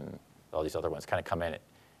River, and all these other ones kind of come in,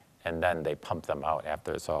 and then they pump them out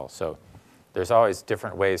after it's all. So there's always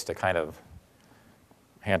different ways to kind of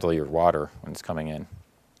handle your water when it's coming in.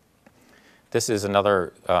 This is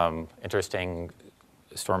another interesting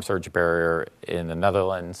storm surge barrier in the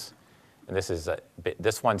Netherlands. And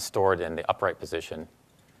this one's stored in the upright position.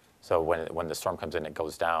 So when the storm comes in, it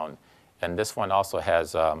goes down. And this one also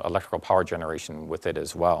has electrical power generation with it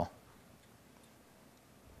as well.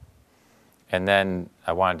 And then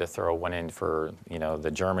I wanted to throw one in for, you know,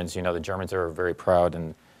 the Germans. You know, the Germans are very proud,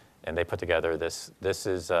 and they put together this. This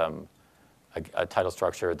is a tidal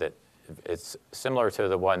structure that it's similar to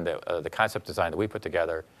the one that the concept design that we put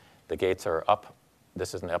together. The gates are up.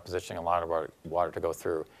 This is in the up position, a lot of water to go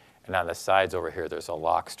through. And on the sides over here, there's a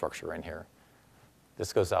lock structure in here.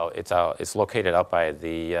 This goes out. It's located out by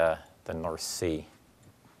the North Sea.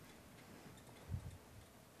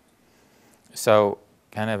 So,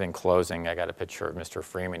 kind of in closing, I got a picture of Mr.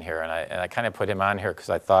 Freeman here, and I kind of put him on here because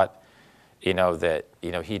I thought, you know, that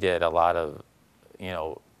he did a lot of, you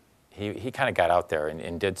know, he kind of got out there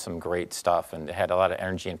and did some great stuff, and had a lot of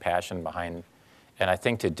energy and passion behind. And I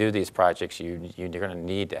think to do these projects, you're going to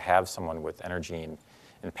need to have someone with energy and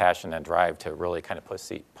passion and drive to really kind of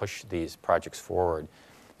push these projects forward.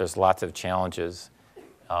 There's lots of challenges.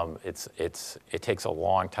 It takes a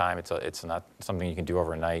long time. It's not something you can do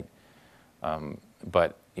overnight.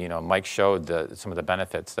 But you know, Mike showed some of the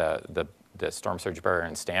benefits that the storm surge barrier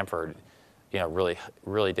in Stamford, you know,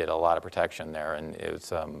 really did a lot of protection there, and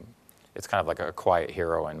it's kind of like a quiet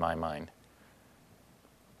hero in my mind.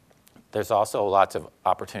 there's also lots of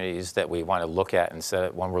opportunities that we want to look at. And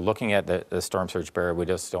so when we're looking at the storm surge barrier, we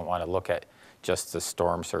just don't want to look at just the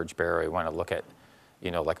storm surge barrier. We want to look at,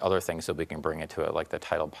 like other things that we can bring into it, like the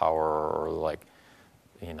tidal power or like,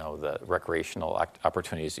 the recreational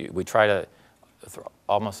opportunities. We try to,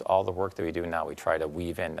 almost all the work that we do now, we try to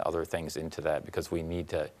weave in other things into that because we need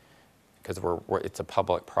to, because it's a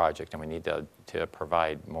public project and we need to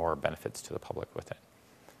provide more benefits to the public with it.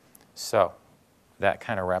 So that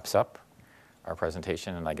kind of wraps up our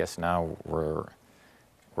presentation, and I guess now we're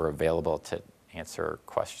available to answer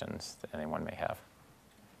questions that anyone may have.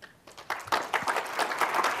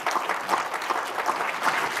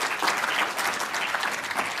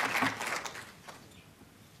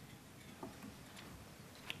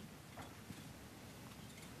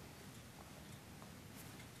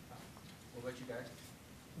 What about you guys?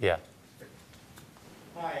 Yeah.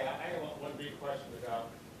 Hi, I have one brief question about,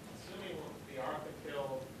 assuming the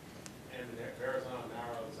Arthur-Kill and the Arizona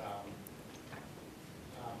Narrows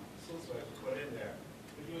sluice was put in there,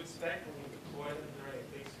 would you expect when you deploy them during a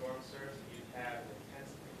big storm surge that you'd have an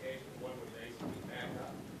intensification, one would basically back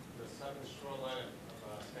up the southern shoreline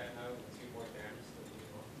of Staten Island and see more damage than you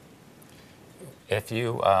want? If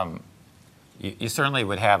you certainly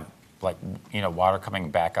would have water coming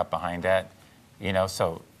back up behind that,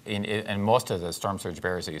 so in most of the storm surge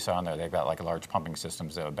barriers that you saw in there, they've got like large pumping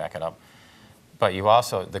systems that would back it up. But you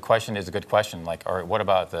also, the question is a good question, or what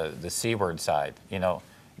about the seaward side?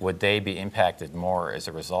 Would they be impacted more as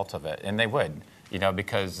a result of it? And they would,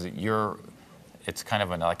 because it's kind of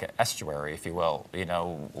like an estuary, if you will,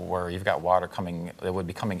 where you've got water that would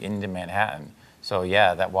be coming into Manhattan. So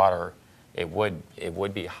yeah, that water, it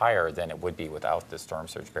would be higher than it would be without the storm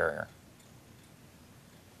surge barrier.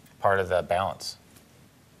 Part of the balance.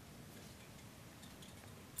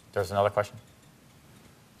 There's another question?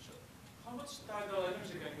 Sure. How much tidal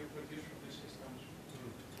energy can you produce from this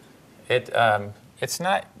expansion? It's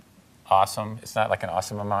not awesome. It's not like an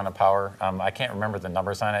awesome amount of power. I can't remember the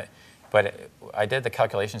numbers on it, but I did the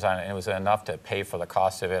calculations on it, and it was enough to pay for the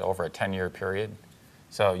cost of it over a 10-year period.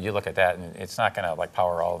 So you look at that, and it's not going to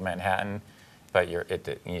power all of Manhattan, but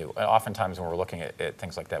oftentimes when we're looking at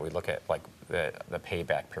things like that, we look at the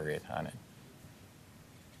payback period on it.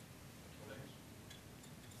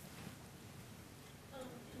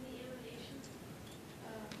 In the inundation,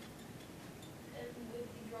 and with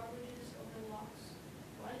the drawbridges over the locks,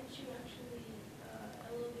 why didn't you actually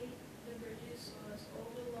elevate the bridges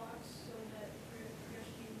over the locks so that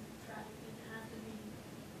rescue traffic didn't have to be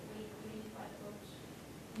waited by the boats?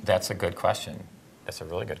 That's a good question. That's a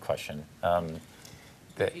really good question.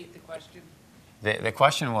 Repeat the question. The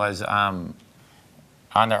question was on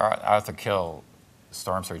the Arthur-Kill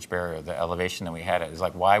storm surge barrier, the elevation that we had, it is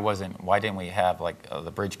why didn't we have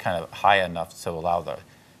the bridge kind of high enough to allow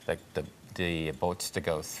the boats to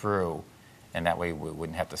go through, and that way we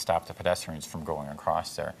wouldn't have to stop the pedestrians from going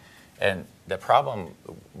across there. And the problem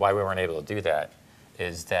why we weren't able to do that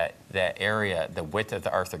is that area, the width of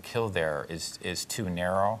the Arthur-Kill there is too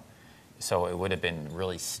narrow. So it would have been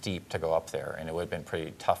really steep to go up there, and it would have been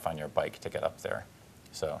pretty tough on your bike to get up there.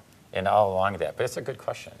 So, and all along that, but it's a good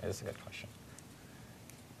question. It is a good question.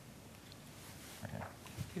 Okay.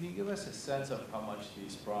 Can you give us a sense of how much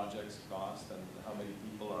these projects cost and how many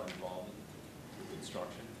people are involved in the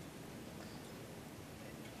construction?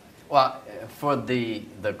 Well, for the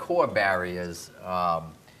core barriers,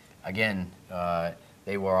 again,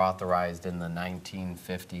 they were authorized in the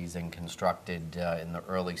 1950s and constructed in the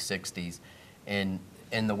early 60s. And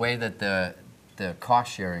the way that the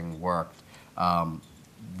cost sharing worked,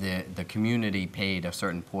 the community paid a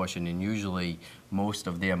certain portion, and usually most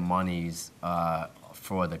of their monies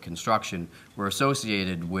for the construction were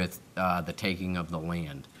associated with the taking of the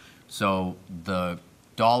land. So the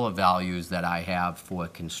dollar values that I have for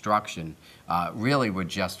construction really were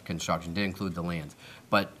just construction, didn't include the lands.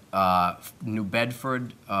 But New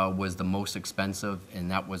Bedford was the most expensive,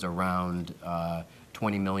 and that was around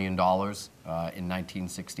 $20 million in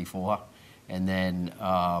 1964. And then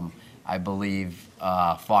I believe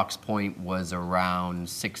Fox Point was around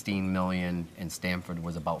 $16 million, and Stamford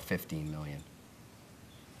was about $15 million.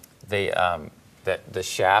 The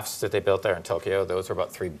shafts that they built there in Tokyo, those were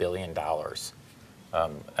about $3 billion.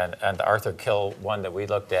 And the Arthur-Kill one that we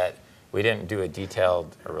looked at, we didn't do a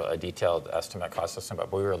detailed estimate cost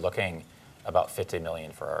estimate, but we were looking about $50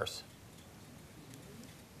 million for ours.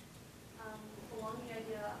 Along the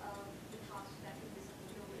idea of the cost effectiveness of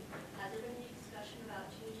the building, has there been any discussion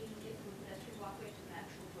about changing it from a pedestrian walkway to an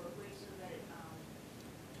actual roadway so that it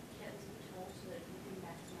can be told so that you can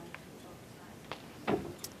maximize the total size?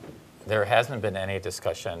 There hasn't been any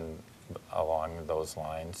discussion along those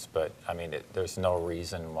lines. But I mean, there's no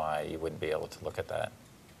reason why you wouldn't be able to look at that,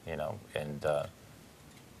 you know, and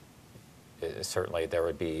certainly there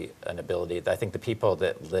would be an ability. I think the people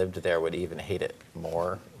that lived there would even hate it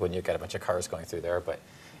more when you got a bunch of cars going through there, but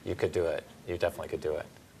you could do it. You definitely could do it.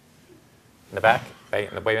 In the back? Way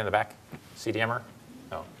in the back? CDMer?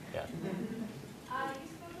 Oh, yeah. You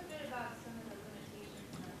spoke a bit about some of the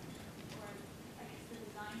limitations or I guess the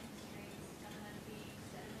design constraints, some of them being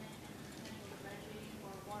sediment and potential dredging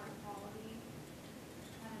or water quality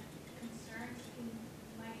kind of concerns. Can you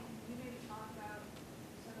maybe talk about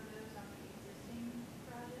some of those on the existing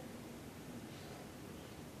project? Is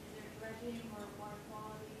there dredging or water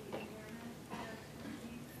quality impairment that's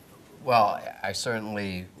foreseen? Well, I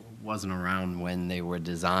certainly wasn't around when they were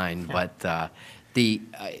designed, but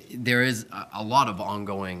there is a lot of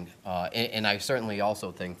ongoing, and I certainly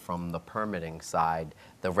also think from the permitting side,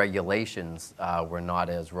 the regulations were not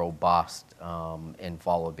as robust and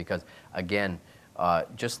followed because, again,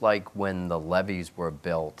 just like when the levees were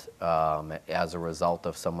built as a result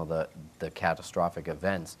of some of the catastrophic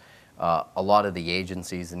events, a lot of the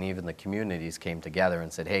agencies and even the communities came together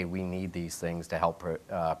and said, hey, we need these things to help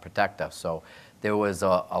protect us. So there was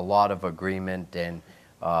a lot of agreement and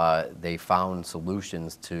they found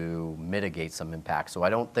solutions to mitigate some impacts. So I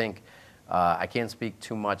don't think, I can't speak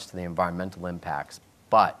too much to the environmental impacts,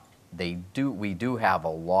 but we do have a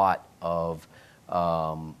lot of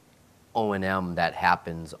O&M that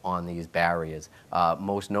happens on these barriers,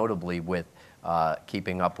 most notably with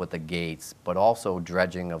keeping up with the gates, but also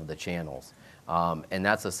dredging of the channels. And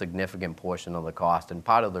that's a significant portion of the cost and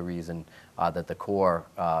part of the reason that the Corps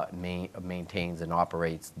maintains and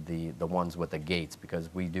operates the ones with the gates, because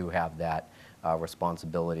we do have that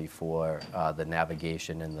responsibility for the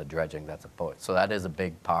navigation and the dredging that's opposed. So that is a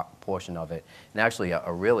big portion of it, and actually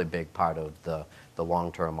a really big part of the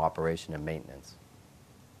long-term operation and maintenance.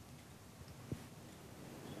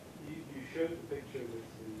 You showed the picture with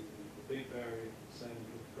the big barrier sand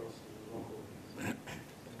across the rock ordnance.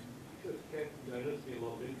 I know there's been a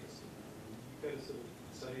lot of interest in that. You kind of sort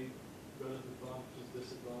of say relative advantages,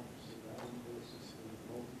 disadvantages of that versus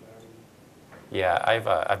the multi-barrier.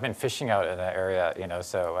 Yeah, I've been fishing out in that area, you know.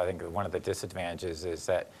 So I think one of the disadvantages is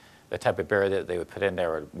that the type of barrier that they would put in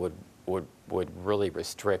there would really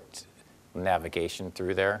restrict navigation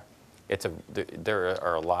through there. There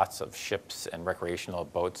are lots of ships and recreational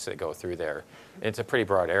boats that go through there. It's a pretty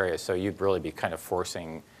broad area, so you'd really be kind of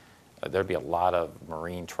forcing. There'd be a lot of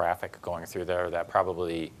marine traffic going through there. That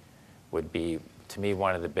probably would be, to me,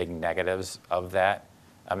 one of the big negatives of that.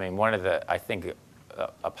 I mean, I think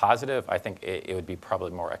a positive, I think it would be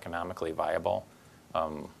probably more economically viable.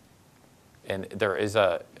 And there is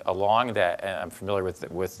along that, and I'm familiar with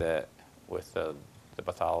the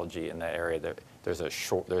pathology in that area.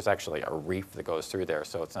 There's actually a reef that goes through there,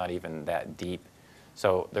 so it's not even that deep.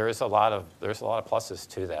 So there's a lot of pluses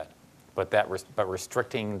to that, but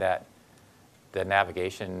restricting the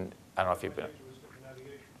navigation. I don't know if you've been.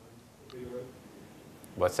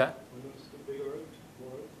 What's that?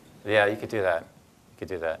 Yeah, you could do that. You could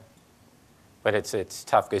do that. But it's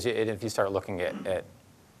tough because if you start looking at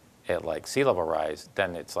like sea level rise,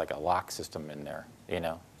 then it's like a lock system in there, you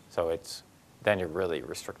know. So then you're really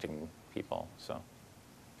restricting people. So,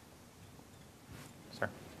 sir.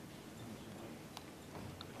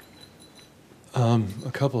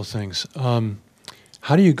 A couple of things.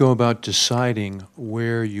 How do you go about deciding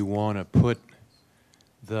where you want to put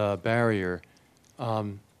the barrier?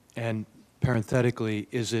 And parenthetically,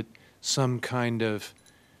 is it some kind of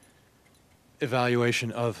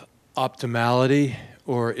evaluation of optimality,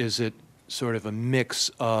 or is it sort of a mix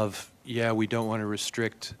of, yeah, we don't want to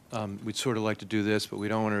restrict, we'd sort of like to do this, but we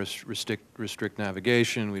don't want to restrict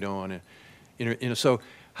navigation, we don't want to, so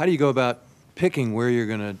how do you go about picking where you're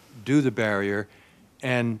going to do the barrier,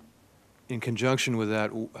 and in conjunction with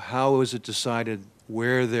that, how is it decided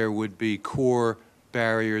where there would be core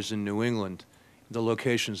barriers in New England, the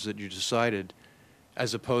locations that you decided,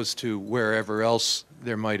 as opposed to wherever else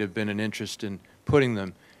there might have been an interest in putting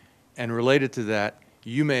them? And related to that,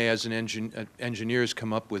 you may, as an engineers,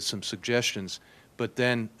 come up with some suggestions, but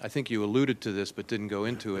then, I think you alluded to this but didn't go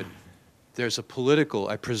into it, there's a political,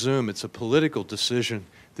 I presume it's a political decision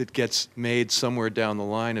that gets made somewhere down the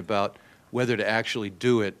line about whether to actually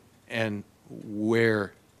do it and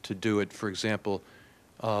where to do it. For example,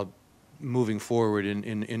 moving forward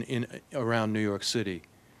in around New York City.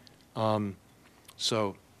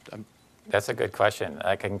 That's a good question.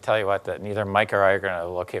 I can tell you what, that neither Mike or I are going to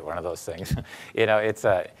locate one of those things. You know,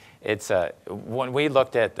 when we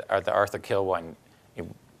looked at the Arthur Kill one,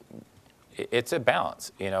 it's a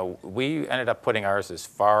balance. You know, we ended up putting ours as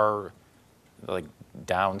far like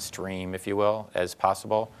downstream, if you will, as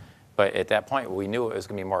possible. But at that point, we knew it was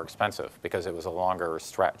going to be more expensive because it was a longer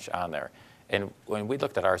stretch on there. And when we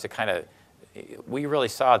looked at ours, we really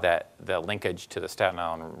saw that the linkage to the Staten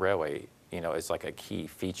Island Railway, is like a key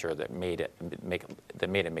feature that made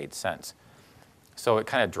it made sense. So it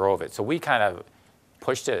kind of drove it. So we kind of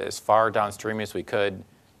pushed it as far downstream as we could,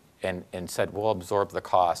 and said we'll absorb the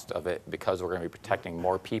cost of it because we're going to be protecting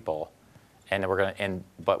more people,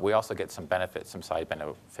 but we also get some benefit, some side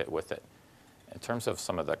benefit with it. In terms of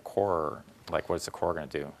some of the core, like what's the core going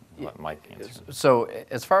to do? Let Mike answer. So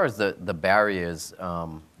as far as the barriers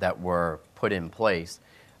that were put in place,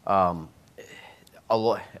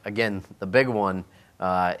 again, the big one,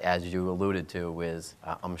 as you alluded to, is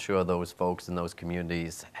I'm sure those folks in those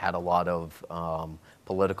communities had a lot of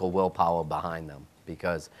political willpower behind them,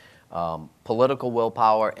 because political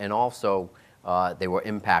willpower, and also they were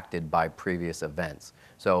impacted by previous events.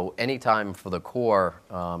 So anytime for the Corps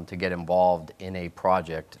to get involved in a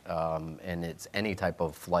project, and it's any type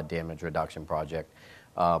of flood damage reduction project,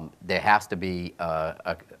 there has to be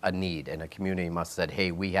a need, and a community must have said,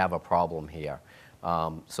 hey, we have a problem here.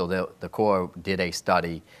 So the Corps did a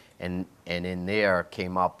study, and in there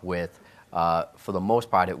came up with, for the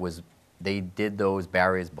most part, they did those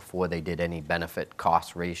barriers before they did any benefit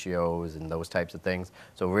cost ratios and those types of things.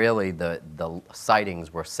 So really the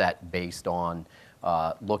sightings were set based on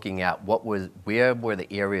looking at where were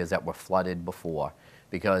the areas that were flooded before.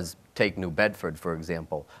 Because take New Bedford, for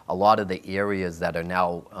example, a lot of the areas that are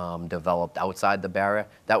now developed outside the barrier,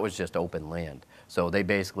 that was just open land. So they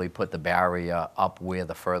basically put the barrier up where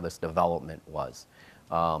the furthest development was.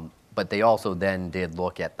 But they also then did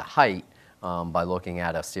look at the height by looking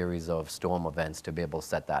at a series of storm events to be able to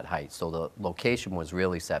set that height. So the location was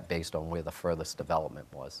really set based on where the furthest development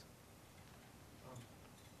was.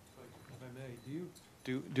 If I may,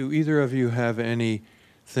 do either of you have any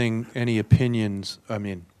opinions,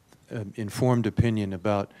 informed opinion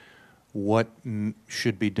about what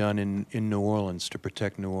should be done in New Orleans to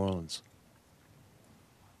protect New Orleans?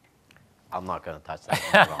 I'm not going to touch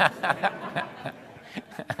that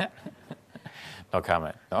one. No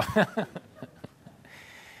comment. No.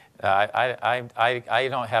 I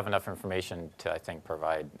don't have enough information to, I think,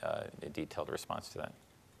 provide a detailed response to that.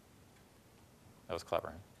 That was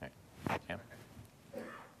clever. Right. Yeah. What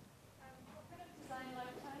kind of design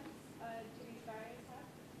lifetimes do these barriers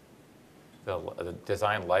have? The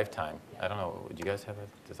design lifetime. I don't know. Do you guys have a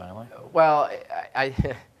design life? Well,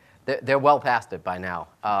 they're well past it by now.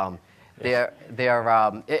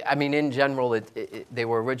 In general, they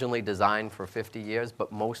were originally designed for 50 years,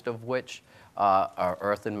 but most of which are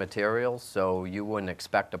earthen materials, so you wouldn't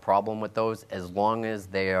expect a problem with those as long as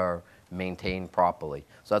they are maintained properly.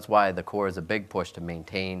 So that's why the Corps is a big push to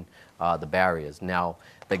maintain the barriers. Now,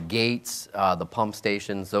 the gates, the pump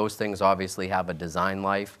stations, those things obviously have a design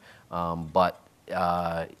life, but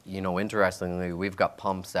interestingly, we've got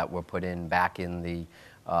pumps that were put in back in the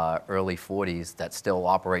early 40s that still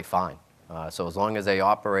operate fine. So as long as they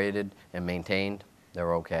operated and maintained,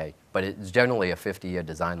 they're okay. But it's generally a 50-year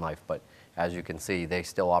design life, but as you can see, they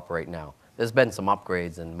still operate now. There's been some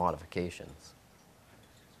upgrades and modifications.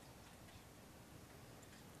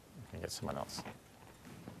 Can I get someone else?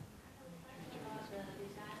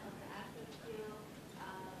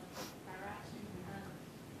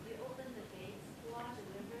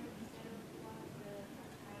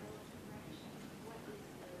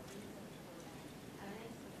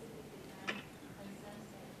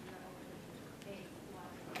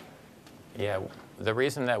 Yeah, the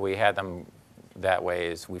reason that we had them that way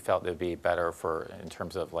is we felt it'd be better in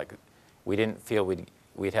terms of like, we didn't feel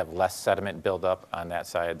we'd have less sediment build up on that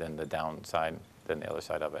side than the downside, than the other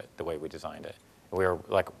side of it, the way we designed it. We were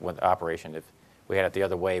like with operation, if we had it the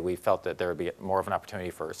other way, we felt that there would be more of an opportunity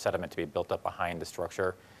for sediment to be built up behind the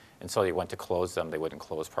structure. And so you went to close them, they wouldn't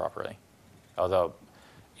close properly. Although,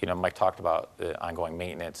 Mike talked about the ongoing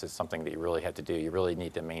maintenance is something that you really have to do. You really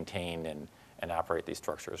need to maintain and operate these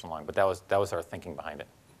structures along. But that was our thinking behind it.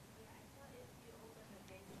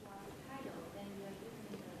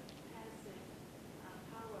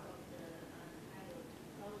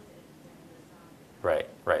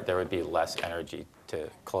 Right. There would be less energy to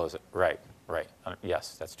close it. Right.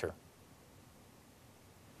 Yes, that's true.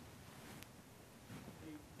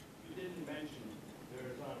 You didn't mention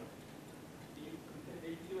Verrazano.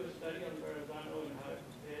 Did you do a study on Verrazano and how it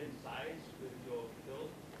compared in size with your build?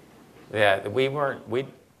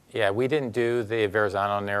 Yeah, we didn't do the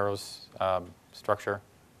Verrazano Narrows structure,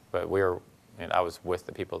 but I was with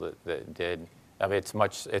the people that did. I mean, it's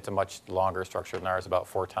a much longer structure than ours, about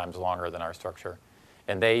 4 times longer than our structure.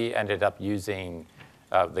 And they ended up using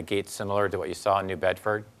The gate's similar to what you saw in New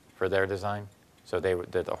Bedford for their design. So they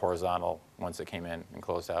did the horizontal ones that came in and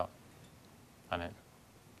closed out on it.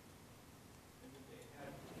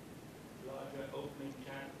 Larger opening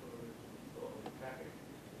channel for traffic.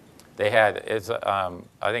 They had,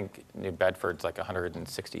 I think New Bedford's like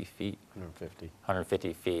 160 feet. 150.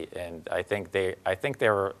 150 feet, and I think they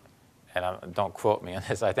were, and don't quote me on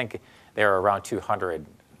this, I think they were around 200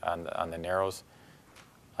 on the narrows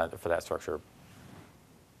for that structure.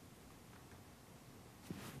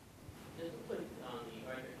 Just to put on the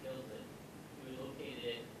Arthur Hills that we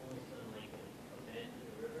located almost on like a bend in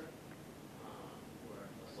the river, or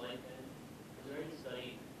a slight bend. Was there any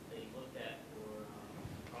study that you looked at for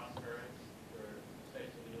cross currents, for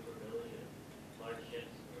especially maneuverability of large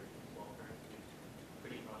ships or small currents?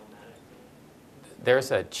 Pretty problematic.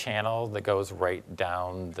 There's a channel that goes right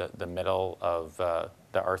down the middle of the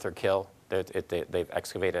Arthur Kill. They've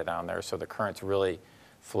excavated down there, so the currents really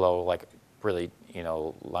flow like really,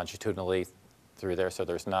 longitudinally through there. So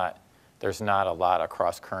there's not a lot of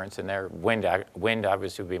cross currents in there. Wind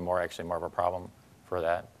obviously would be actually more of a problem for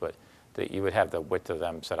that, but you would have the width of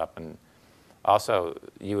them set up, and also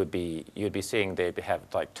you would be seeing they'd have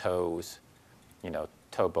like tows,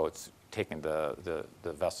 tow boats taking the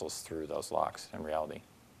vessels through those locks in reality.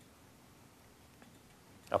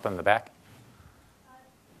 Up in the back.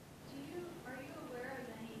 Are you aware of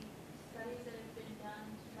any studies that have been done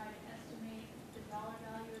to try to estimate the dollar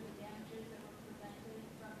value of the damages that were prevented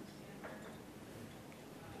from the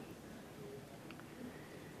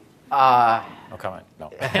No comment. No.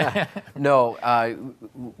 No,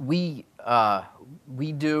 we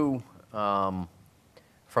do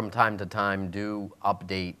from time to time do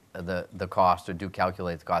update the cost or do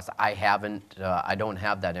calculate the cost. I haven't. I don't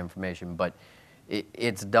have that information, but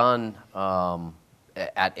it's done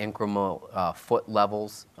at incremental foot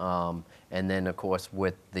levels, and then of course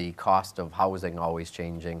with the cost of housing always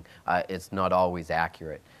changing, it's not always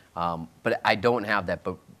accurate. But I don't have that.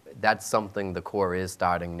 But that's something the Corps is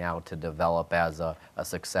starting now to develop as a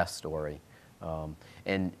success story.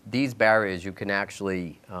 And these barriers, you can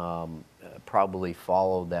actually probably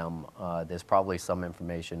follow them. There's probably some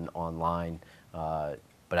information online, but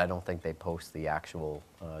I don't think they post the actual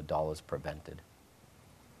dollars prevented.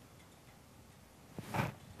 I know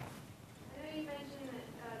you mentioned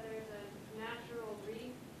that there's a natural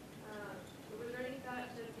reef. Was there any thought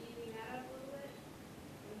to beefing that up a little bit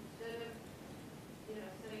instead of,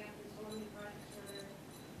 setting up this whole new project for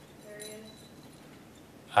other areas?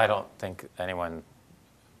 I don't think anyone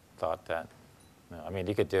thought that. No, I mean,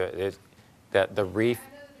 you could do it. The reef. I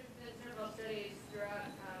know that there's been several studies throughout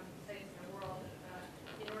states in the world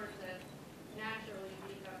in order to naturally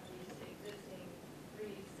beef up these existing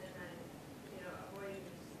reefs and then, avoiding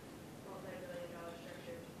this multi-billion-dollar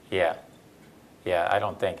structure. Yeah. I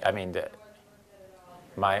don't think. I mean,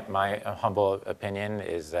 my humble opinion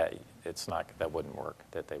is that that wouldn't work.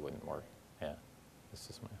 That they wouldn't work. Yeah, this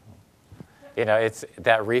is my.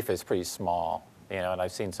 That reef is pretty small. And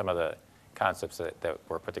I've seen some of the concepts that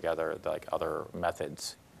were put together, like other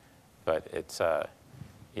methods, but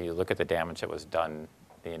you look at the damage that was done,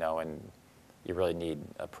 and you really need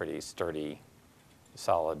a pretty sturdy,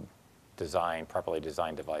 solid design, properly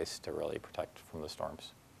designed device to really protect from the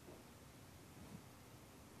storms.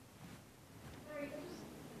 Larry, I just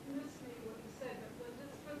missed what you said, but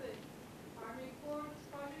just for the Army Corps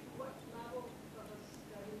project, what level of a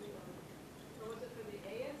study, or was it for the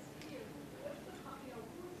ASC, or what's the,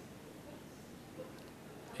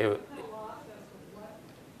 It, kind of lost as to what,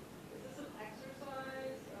 is this an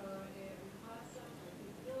exercise in concept or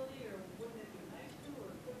feasibility, or wouldn't it be nice to, or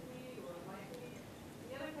could we, or likely?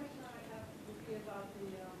 The other question I have would be about the,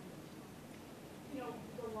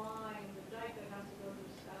 the line, the dike that has to go through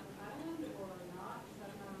Staten Island, or not,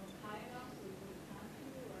 Staten Island high enough so you can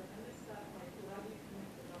continue, or I missed that, like, how do you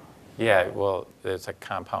connect the dots? Yeah, well, it's a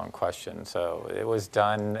compound question. So it was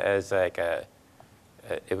done as like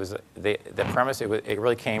it was the premise. It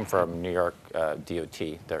really came from New York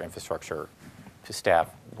DOT. Their infrastructure staff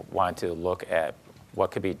wanted to look at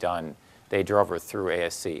what could be done. They drove her through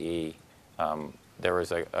ASCE. There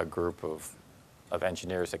was a group of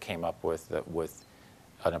engineers that came up with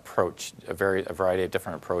an approach, a variety of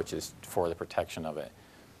different approaches for the protection of it.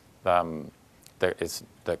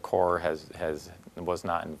 The Corps was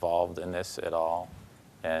not involved in this at all,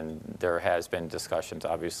 and there has been discussions.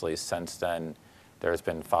 Obviously, since then, there's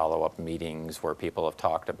been follow-up meetings where people have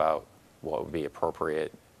talked about what would be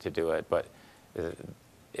appropriate to do it. But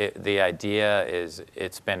the idea is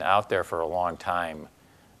it's been out there for a long time.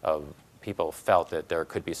 Of people felt that there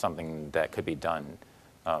could be something that could be done.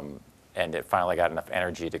 and it finally got enough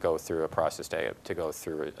energy to go through a process to go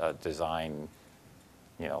through a design.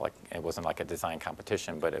 You know, like it wasn't like a design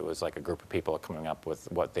competition, but it was like a group of people coming up with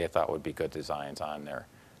what they thought would be good designs on there.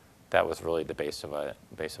 That was really the base of it.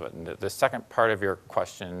 And the second part of your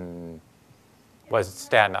question was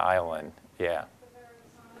Staten Island. Yeah.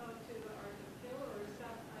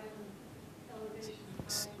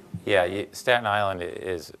 Yeah, Staten Island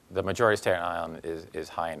is, the majority of Staten Island is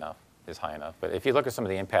high enough, But if you look at some of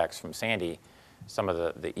the impacts from Sandy, some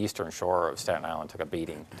of the eastern shore of Staten Island took a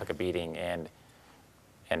beating, and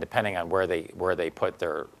depending on where they put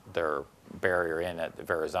their barrier in at the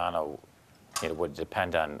Verrazano, it would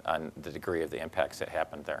depend on the degree of the impacts that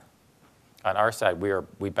happened there. On our side,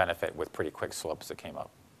 we benefit with pretty quick slopes that came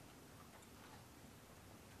up.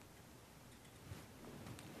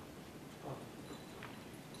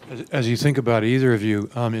 As you think about either of you,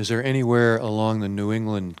 is there anywhere along the New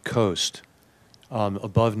England coast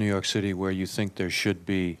above New York City where you think there should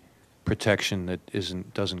be protection that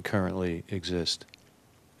doesn't currently exist?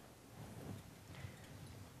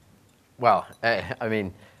 Well, I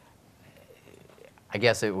mean, I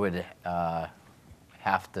guess it would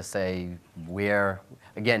have to say where,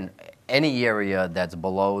 again, any area that's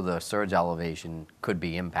below the surge elevation could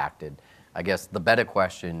be impacted. I guess the better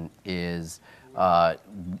question is,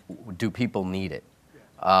 do people need it?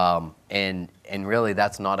 And really,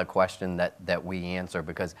 that's not a question that we answer,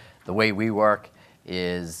 because the way we work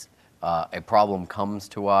is a problem comes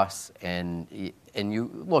to us, and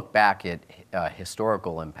you look back at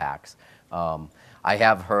historical impacts. I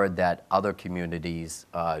have heard that other communities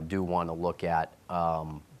do want to look at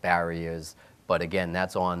barriers, but again,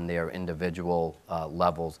 that's on their individual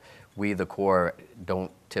levels. We, the Corps, don't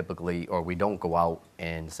typically, or we don't go out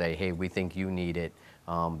and say, hey, we think you need it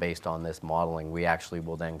based on this modeling. We actually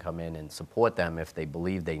will then come in and support them if they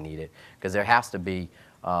believe they need it, because there has to be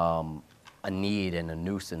a need and a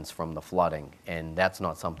nuisance from the flooding, and that's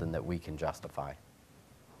not something that we can justify.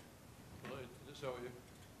 So,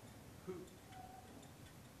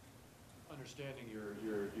 understanding your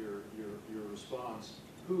response,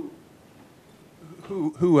 who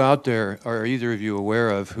out there are either of you aware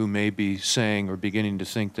of who may be saying or beginning to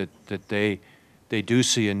think that they do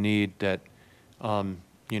see a need that,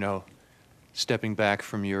 you know, stepping back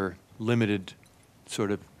from your limited sort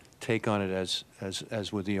of take on it as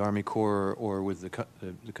with the Army Corps or with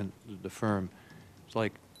the firm, it's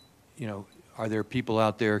like, you know, are there people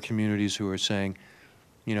out there, communities who are saying,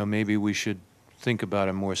 you know, maybe we should think about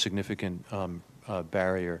a more significant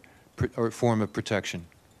barrier or form of protection?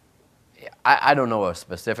 I don't know a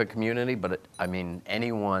specific community, but I mean,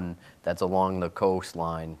 anyone that's along the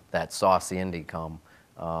coastline that saw Sandy come,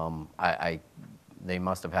 they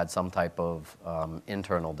must have had some type of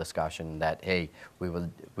internal discussion that, hey,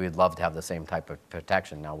 we'd love to have the same type of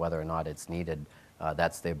protection. Now, whether or not it's needed,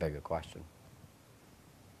 that's their bigger question.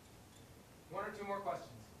 One or two more questions.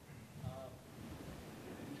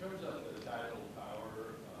 In terms of the tidal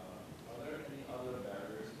power, are there any other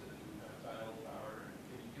barriers that do have tidal power?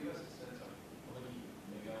 Can you give us a sense of how many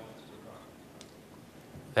megawatts we're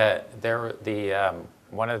talking?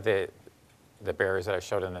 One of the barriers that I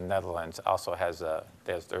showed in the Netherlands also has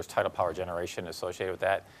there's tidal power generation associated with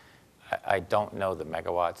that. I don't know the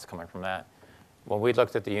megawatts coming from that. When we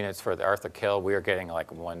looked at the units for the Arthur Kill, we were getting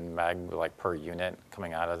like 1 meg per unit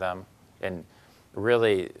coming out of them, and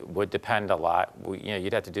really would depend a lot.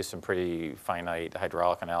 You'd have to do some pretty finite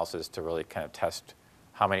hydraulic analysis to really kind of test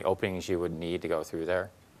how many openings you would need to go through there.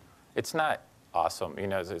 It's not awesome,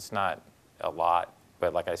 it's not a lot,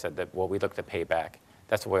 but like I said, we looked at payback.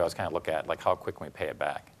 That's the way I was kind of look at, like how quick can we pay it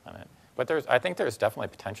back on it. But I think there's definitely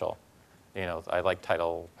potential. I like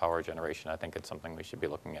tidal power generation. I think it's something we should be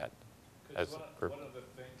looking at as a group. One of the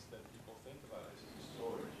things that people think about is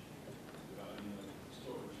storage,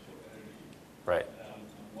 storage for energy. Right. I'm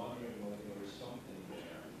wondering whether there is something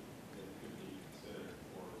there that could be considered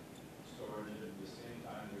for storage and at the same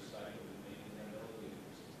time recycle and maintainability of the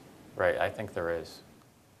system. Right, I think there is.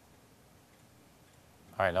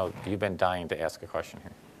 All right, no, you've been dying to ask a question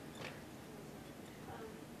here.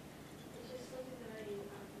 It's just something that I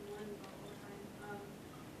learned about all the time.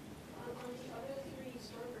 On the other three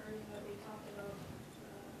storm barriers that we talked about,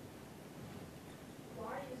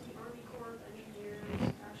 why is the Army Corps of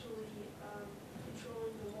Engineers actually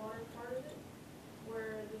controlling the water part of it,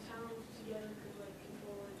 where the towns together could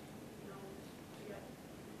control it, together?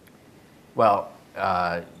 Well,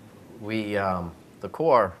 the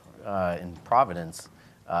Corps in Providence,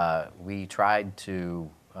 we tried to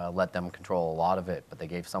let them control a lot of it, but they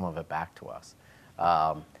gave some of it back to us.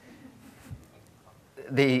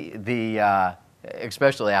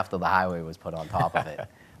 Especially after the highway was put on top of it.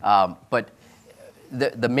 But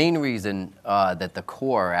the main reason that the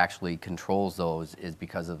Corps actually controls those is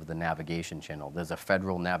because of the navigation channel. There's a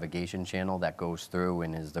federal navigation channel that goes through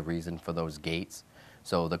and is the reason for those gates.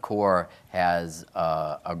 So the Corps has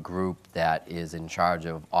a group that is in charge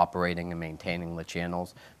of operating and maintaining the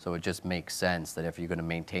channels. So it just makes sense that if you're going to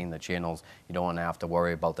maintain the channels, you don't want to have to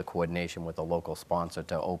worry about the coordination with the local sponsor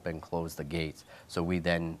to open, close the gates. So we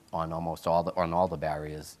then, on almost all the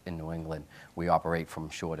barriers in New England, we operate from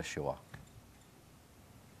shore to shore.